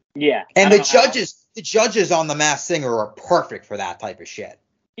 Yeah. And the judges on The Masked Singer are perfect for that type of shit.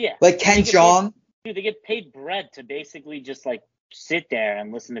 Yeah. Like Ken Jeong. Dude, they get paid bread to basically just like sit there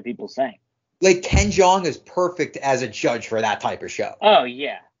and listen to people sing. Like Ken Jeong is perfect as a judge for that type of show. Oh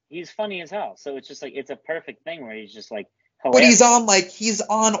yeah, he's funny as hell. So it's just like it's a perfect thing where he's just like hilarious. But he's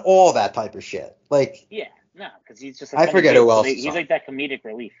on all that type of shit. Like no, because he's just. I forget who else. He's like that comedic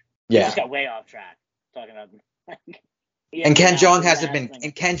relief. Yeah. We just got way off track talking about. And Ken Jeong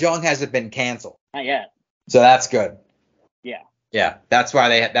hasn't been canceled. Not yet. So that's good. Yeah. Yeah, that's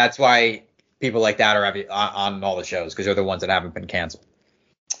why people like that are on all the shows because they're the ones that haven't been canceled.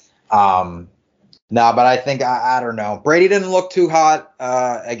 No, but I think I don't know. Brady didn't look too hot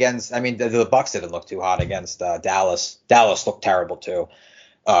against. I mean, the Bucks didn't look too hot against Dallas. Dallas looked terrible too.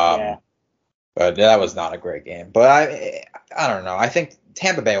 But that was not a great game. But I don't know. I think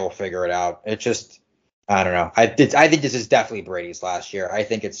Tampa Bay will figure it out. It just I don't know. I think this is definitely Brady's last year. I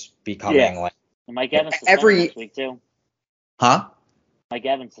think it's becoming like Mike Evans suspended this week too. Huh? Mike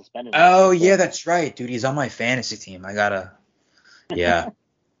Evans suspended. Oh yeah, that's right, dude. He's on my fantasy team. I gotta. Yeah,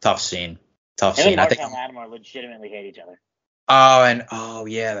 tough scene. Tough scene. I think Lattimore legitimately hate each other. Oh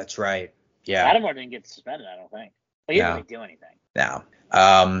yeah, that's right. Yeah. Lattimore didn't get suspended, I don't think. But he didn't really do anything. No.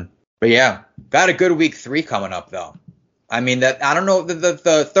 But yeah, got a good week 3 coming up though. I mean I don't know.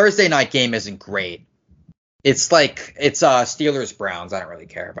 The Thursday night game isn't great. It's Steelers Browns. I don't really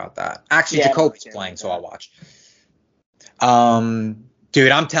care about that. Actually, Jacoby's playing, so I'll watch.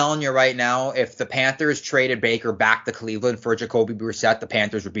 Dude, I'm telling you right now, if the Panthers traded Baker back to Cleveland for Jacoby Brissett, the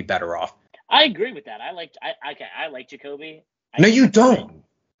Panthers would be better off. I agree with that. I like Jacoby. No, you don't.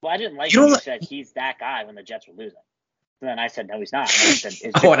 Well, I didn't like when you said he's that guy when the Jets were losing. And then I said, no, he's not. And I said,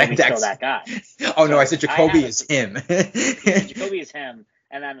 is Jacoby still that guy? No, I said Jacoby is him. Jacoby is him.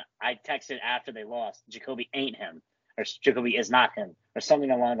 And then I texted after they lost, Jacoby ain't him. Or Jacoby is not him. Or something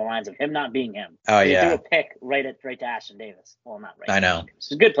along the lines of him not being him. Oh, yeah. He threw a pick right to Ashton Davis. Well, not right. I know.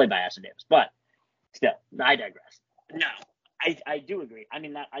 It's a good play by Ashton Davis. But still, I digress. No, I do agree. I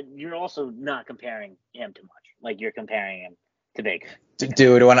mean, you're also not comparing him too much. Like, you're comparing him to Baker.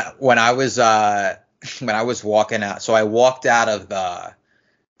 Dude, when I was walking out, so I walked out of the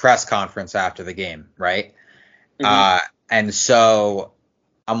press conference after the game, right? Mhm. And so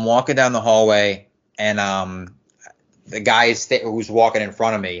I'm walking down the hallway, and the guy who's walking in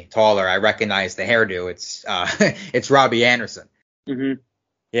front of me, taller, I recognize the hairdo. It's Robbie Anderson. Mm-hmm.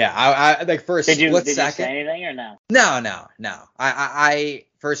 Yeah, I like for a Did split you second. say anything or no? No. I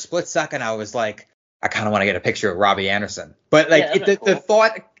for a split second I was like, I kind of want to get a picture of Robbie Anderson, but like Yeah, that'd be the cool.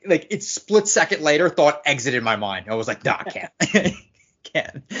 thought, like it's split second later, thought exited my mind. I was like, nah, I can't,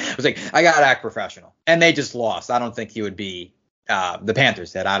 can't. I was like, I gotta act professional, and they just lost. I don't think he would be. The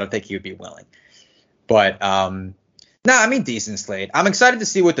Panthers did. I don't think he would be willing. But no, I mean decent slate. I'm excited to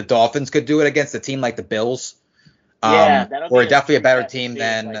see what the Dolphins could do it against a team like the Bills. Yeah, that'll Or be definitely a true better test to team see if,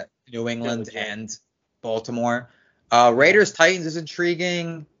 than like, New England legit. and Baltimore. Raiders Titans is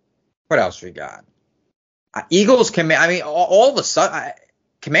intriguing. What else we got? Eagles can. I mean, all of a sudden,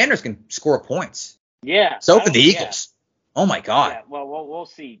 Commanders can score points. Yeah. So I can the don't- Eagles. Oh my God. Yeah. Well, we'll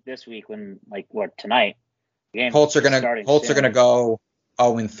see this week when tonight. The game's Colts are starting soon. gonna go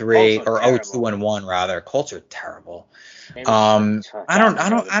 0-3 Colts or are 0-2-1 rather. Colts are terrible. They I look don't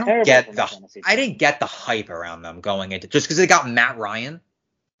terrible get from the a fantasy I didn't get the hype around them going into just because they got Matt Ryan.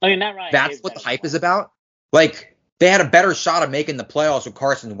 I mean, Matt Ryan. That's is what the better hype than is about. Like they had a better shot of making the playoffs with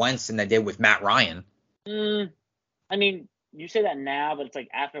Carson Wentz than they did with Matt Ryan. I mean, you say that now, but it's like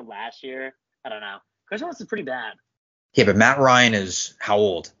after last year. I don't know. Carson Wentz is pretty bad. Yeah, but Matt Ryan is how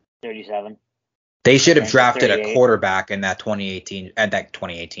old? 37. They should have Ranks drafted a 38. quarterback in that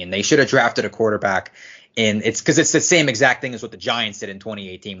 2018. They should have drafted a quarterback it's because it's the same exact thing as what the Giants did in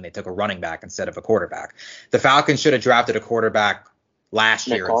 2018 when they took a running back instead of a quarterback. The Falcons should have drafted a quarterback last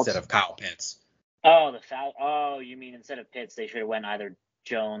The year Colts? instead of Kyle Pitts. Oh, Oh, you mean instead of Pitts, they should have went either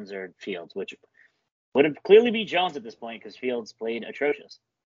Jones or Fields, which would have clearly be Jones at this point because Fields played atrocious.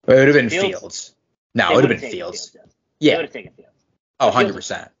 It would have been Fields- Fields. No, They it would have would've been taken Fields. Yes. They Yeah. would have taken Fields. Oh, Fields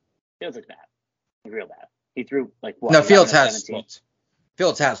 100%. Fields looks bad. Real bad. He threw like what? No, 11 Fields or has 17.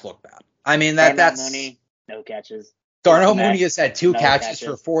 Fields has looked bad. I mean Darnell that's Mooney, no catches. Darnell Kmet, Mooney has had 2 no catches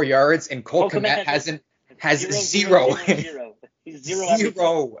for 4 yards, and Cole Cole Kmet Kmet has zero. zero. He's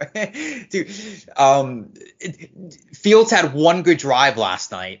zero. Everything. Dude, Fields had one good drive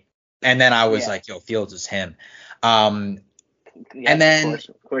last night, and then I was like, yo, Fields is him. Yeah, and then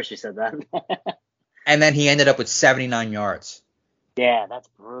of course you said that. and then he ended up with 79 yards. Yeah, that's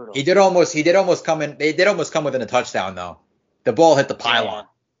brutal. He did almost come in. They did almost come within a touchdown though. The ball hit the pylon.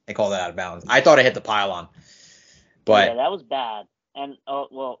 They called it out of bounds. I thought it hit the pylon. But yeah, that was bad. And it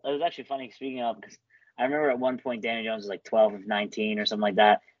was actually funny speaking of because I remember at one point Daniel Jones was like 12 of 19 or something like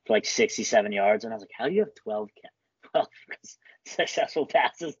that for like 67 yards, and I was like, how do you have 12 successful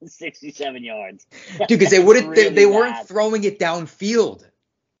passes and 67 yards? Dude, because they weren't throwing it downfield.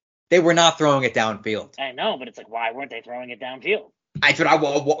 They were not throwing it downfield. I know, but it's like, why weren't they throwing it downfield?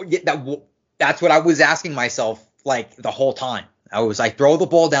 That's what I was asking myself like the whole time. I was like, throw the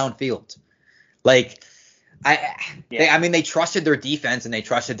ball downfield. Like, I mean, they trusted their defense and they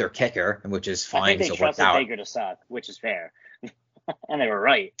trusted their kicker, which is fine. I think they trusted Baker to suck, which is fair, and they were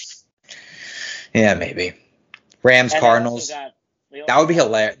right. Yeah, maybe. Rams, Cardinals. That would be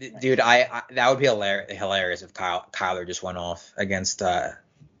hilarious, dude. That would be hilarious if Kyler just went off against the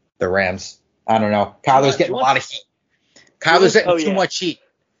Rams. I don't know. Kyler's getting a lot of heat. Kyler's getting too much heat.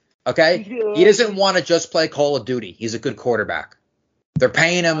 Okay, he doesn't want to just play Call of Duty. He's a good quarterback. They're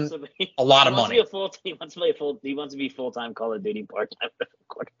paying him a lot of money. He wants to be full-time Call of Duty part-time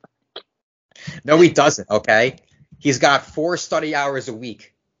quarterback. No, he doesn't. Okay, he's got 4 study hours a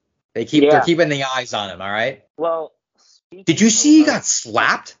week. They're keeping the eyes on him. All right. Well, did you see he got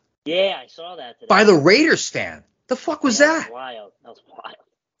slapped? Yeah, I saw that today. By the Raiders fan. The fuck was that? That was wild.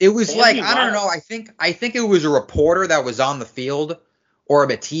 It was like, I don't know. I think it was a reporter that was on the field or a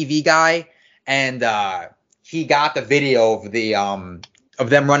TV guy, and he got the video of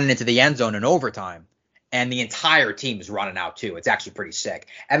them running into the end zone in overtime, and the entire team is running out too. It's actually pretty sick.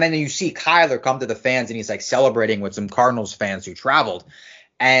 And then you see Kyler come to the fans, and he's like celebrating with some Cardinals fans who traveled,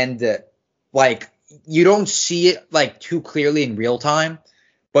 and like you don't see it like too clearly in real time,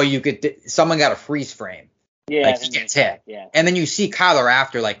 but someone got a freeze frame. Yeah, like he gets hit. Yeah. And then you see Kyler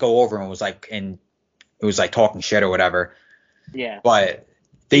after like go over and was like talking shit or whatever. Yeah. But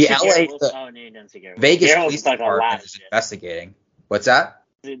the Vegas police department is investigating. What's that?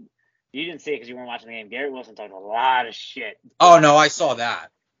 You didn't see it because you weren't watching the game. Garrett Wilson talked a lot of shit. Oh no, I saw that.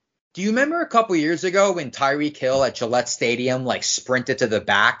 Do you remember a couple years ago when Tyreek Hill at Gillette Stadium like sprinted to the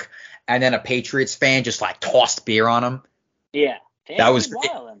back and then a Patriots fan just like tossed beer on him? Yeah. That was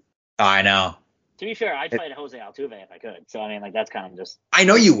wild. I know. To be fair, I'd fight Jose Altuve if I could. So, I mean, like, that's kind of just... I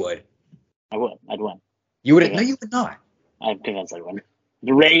know you would. I would. I'd win. You would? No, you would not. I'm convinced I'd win.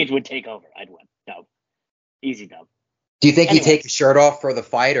 The rage would take over. I'd win. Dub. Easy dub. Do you think he'd Anyways. take his shirt off for the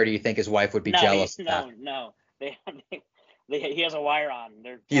fight, or do you think his wife would be jealous? No. He has a wire on.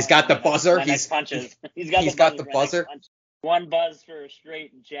 He's got the buzzer. He's punches. He's got the buzzer. One buzz for a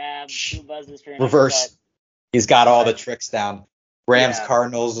straight jab, 2 buzzes for an reverse. uppercut. He's got all the tricks down. Rams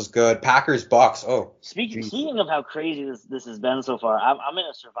Cardinals is good. Packers Bucks. Oh, speaking of how crazy this has been so far, I'm in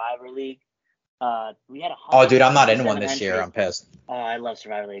a Survivor League. We had dude, I'm not in one this year. I'm pissed. Oh, I love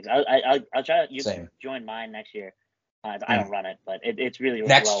Survivor Leagues. I'll try to Same. join mine next year. I don't run it, but it's really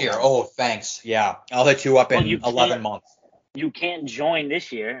next year. Oh, thanks. Yeah, I'll hit you up in 11 months. You can't join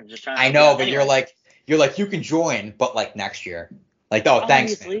this year. I'm just trying. I know, but you're like you can join, but like next year. Like,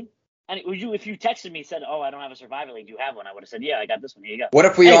 thanks. Obviously. And if you texted me and said, I don't have a Survivor League, do you have one? I would have said, yeah, I got this one. Here you go. What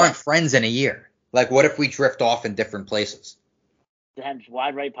if we aren't friends in a year? Like, what if we drift off in different places? Then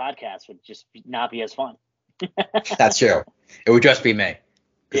Wide Right Podcast would just not be as fun. That's true. It would just be me.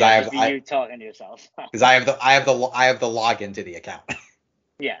 Because you talking to yourself. Because I have the login to the account.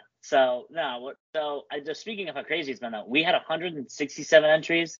 Yeah. So speaking of how crazy it's been, though, we had 167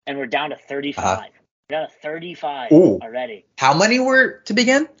 entries and we're down to 35. We're down to 35 already. How many were to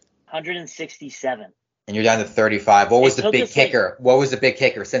begin? 167. And you're down to 35. What was the big kicker? What was the big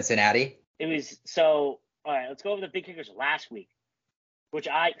kicker? Cincinnati? It was all right, let's go over the big kickers last week.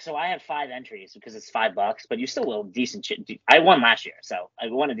 I had 5 entries because it's $5, but you still will decent shit. I won last year, so I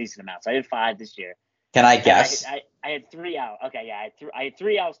won a decent amount. So I had 5 this year. Can I guess? I had 3 out. Okay, yeah, I had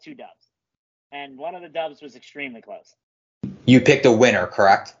 3 outs, 2 dubs, and one of the dubs was extremely close. You picked a winner,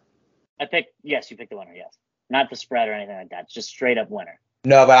 correct? You picked the winner. Yes, not the spread or anything like that. Just straight up winner.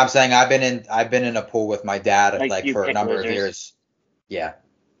 No, but I'm saying I've been in a pool with my dad for a number of years. Yeah.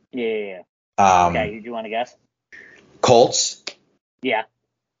 Yeah. Okay, do you want to guess? Colts. Yeah.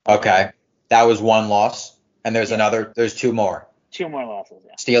 Okay. That was 1 loss. And there's 2 more. 2 more losses,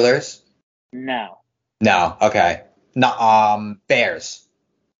 yeah. Steelers? No. Okay. No, Bears.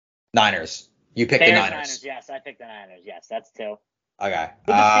 Niners. You picked the Niners. Yes, I picked the Niners. Yes, that's 2. Okay.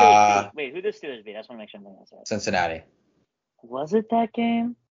 Who the Steelers beat? I just want to make sure I'm thinking that's right. Cincinnati. Was it that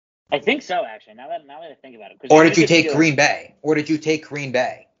game? I think so, actually. Now that I think about it. Or did you take Green Bay? Who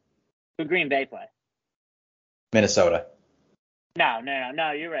Who Green Bay play? Minnesota. No.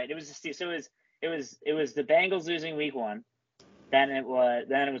 You're right. It was it was the Bengals losing week 1. Then it was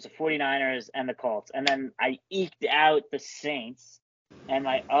the 49ers and the Colts, and then I eked out the Saints, and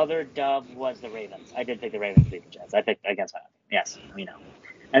my other dub was the Ravens. I did pick the Ravens to beat the Jets. I picked against my own. Yes, we know.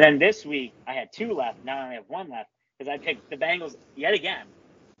 And then this week I had 2 left. Now I only have 1 left because I picked the Bengals yet again.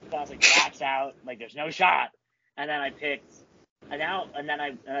 So I was like, that's out. Like, there's no shot. And then I picked. And then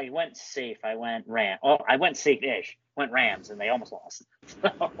I went safe. I went Rams. Oh, I went safe-ish. Went Rams, and they almost lost.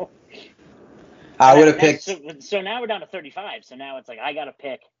 So, I would have picked. So now we're down to 35. So now it's like I gotta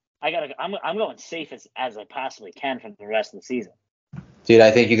pick. I'm going safe as I possibly can for the rest of the season. Dude,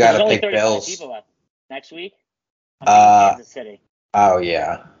 I think you gotta pick Bills. People left. Next week, I'm Kansas City. Oh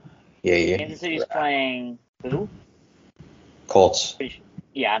yeah. Kansas City's playing who? Colts.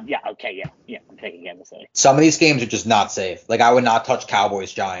 Yeah, okay, yeah. I'm picking Kansas City. Some of these games are just not safe. Like, I would not touch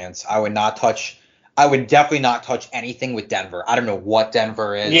Cowboys Giants. I would definitely not touch anything with Denver. I don't know what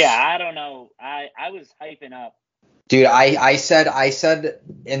Denver is. Yeah, I don't know. I was hyping up. Dude, I said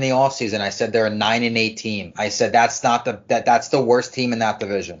in the offseason, I said they're a 9-8 team. I said that's the worst team in that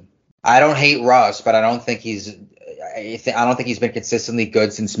division. I don't hate Russ, but I don't think he's been consistently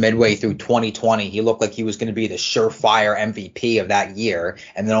good since midway through 2020. He looked like he was going to be the surefire MVP of that year,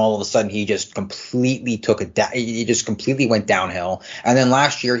 and then all of a sudden he just completely went downhill. And then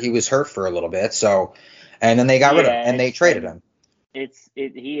last year he was hurt for a little bit, and then they got rid of him and they traded him.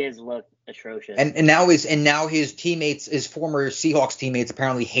 He has looked atrocious. And now his teammates, his former Seahawks teammates,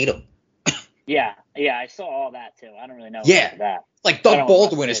 apparently hate him. Yeah, I saw all that too. I don't really know about that. Like Doug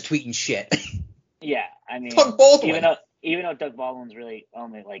Baldwin is tweeting shit. Yeah, I mean, Doug Baldwin. Even though Doug Baldwin's really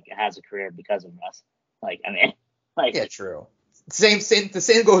only has a career because of Russ. Yeah, true. The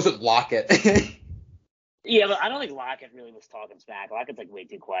same goes with Lockett. Yeah, but I don't think Lockett really was talking smack. Lockett's way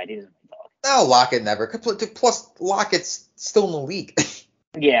too quiet. He doesn't really talk. No, Lockett never. Plus, Lockett's still in the league.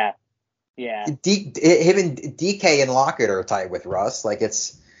 Yeah. Him and DK and Lockett are tight with Russ. I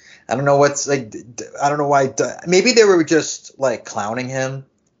don't know I don't know why. Maybe they were just clowning him.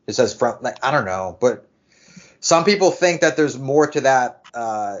 It says front. I don't know, but some people think that there's more to that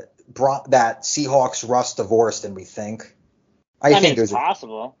that Seahawks Russ divorce than we think. I think it's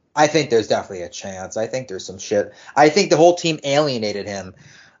possible. I think there's definitely a chance. I think there's some shit. I think the whole team alienated him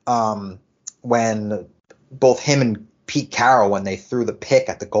when both him and Pete Carroll, when they threw the pick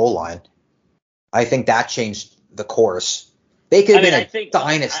at the goal line. I think that changed the course. They could have I been think a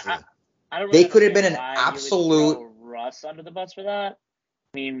dynasty. I don't They really could have been an understand why you would absolute. throw Russ under the bus for that.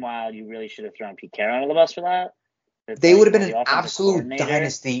 Meanwhile, you really should have thrown Pete Carroll under the bus for that. They would have been the an offensive absolute coordinator.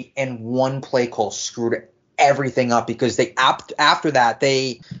 dynasty, and one play call screwed everything up because they after that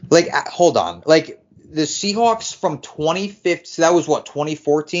they hold on, like the Seahawks from 2015. So that was what,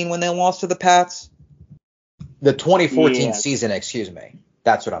 2014 when they lost to the Pats. The 2014 season, excuse me.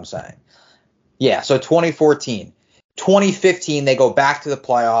 That's what I'm saying. Yeah, so 2014. 2015, they go back to the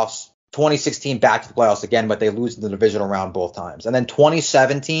playoffs. 2016, back to the playoffs again, but they lose in the divisional round both times. And then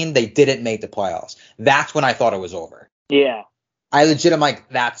 2017, they didn't make the playoffs. That's when I thought it was over. Yeah. I legit am like,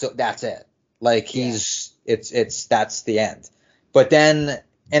 that's it. Like, that's the end. But then,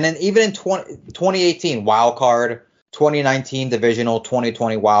 and then even in 2018, wild card, 2019 divisional,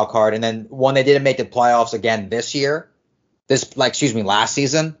 2020 wild card, and then when they didn't make the playoffs again this year, last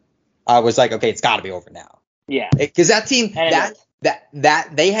season, I was like, okay, it's got to be over now. Yeah. Because that team,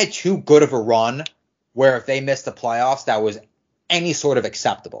 that they had too good of a run where if they missed the playoffs, that was any sort of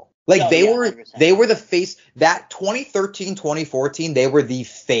acceptable. Like they were 100%. The face. That 2013, 2014, they were the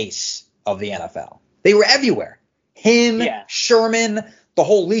face of the NFL. They were everywhere. Him, Sherman, the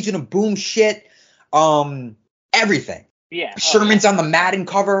whole Legion of Boom shit, everything. Yeah. Sherman's on the Madden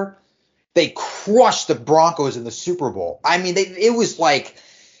cover. They crushed the Broncos in the Super Bowl. I mean, it was like,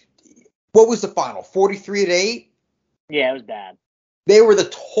 what was the final? 43-8? Yeah, it was bad. They were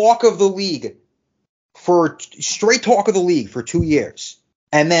the talk of the league for 2 years.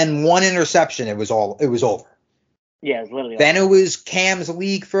 And then one interception, it was over. Yeah, it was literally Then it was Cam's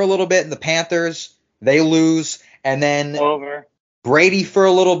league for a little bit and the Panthers, they lose. And then over. Brady for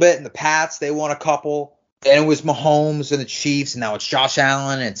a little bit and the Pats, they won a couple. Then it was Mahomes and the Chiefs, and now it's Josh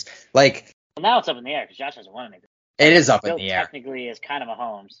Allen. It's like, well, now it's up in the air because Josh hasn't won anything. It is up in the air. Technically, is kind of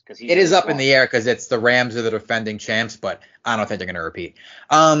Mahomes because it is up in the air because it's the Rams are the defending champs, but I don't think they're going to repeat.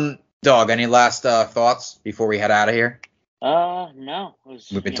 Dog, any last thoughts before we head out of here? No.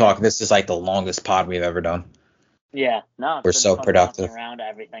 We've been talking. This is like the longest pod we've ever done. Yeah, no. We're so productive. Around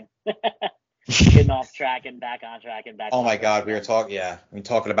everything. Getting off track and back on track and back. Oh my God, we were talking. Yeah, we were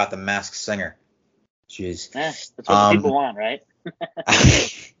talking about the Masked Singer. Jeez. That's what people want, right?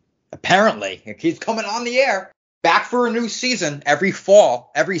 Apparently, it keeps coming on the air. Back for a new season every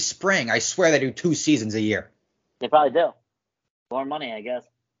fall, every spring. I swear they do 2 seasons a year. They probably do. More money, I guess.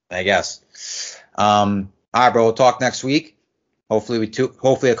 All right, bro. We'll talk next week.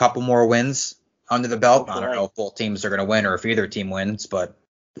 Hopefully a couple more wins under the belt. Hopefully. I don't know if both teams are going to win or if either team wins, but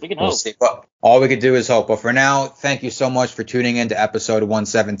we can hope. See. Well, all we could do is hope. But for now, thank you so much for tuning in to episode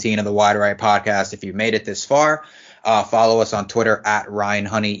 117 of the Wide Right Podcast. If you made it this far, follow us on Twitter at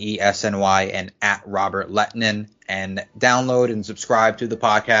RyanHoney, ESNY, and at Robert Lettinen, and download and subscribe to the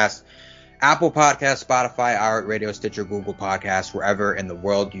podcast. Apple Podcasts, Spotify, iHeartRadio, Stitcher, Google Podcasts, wherever in the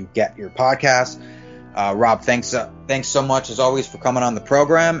world you get your podcasts. Rob, thanks so much as always for coming on the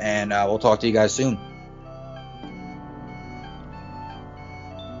program, and we'll talk to you guys soon.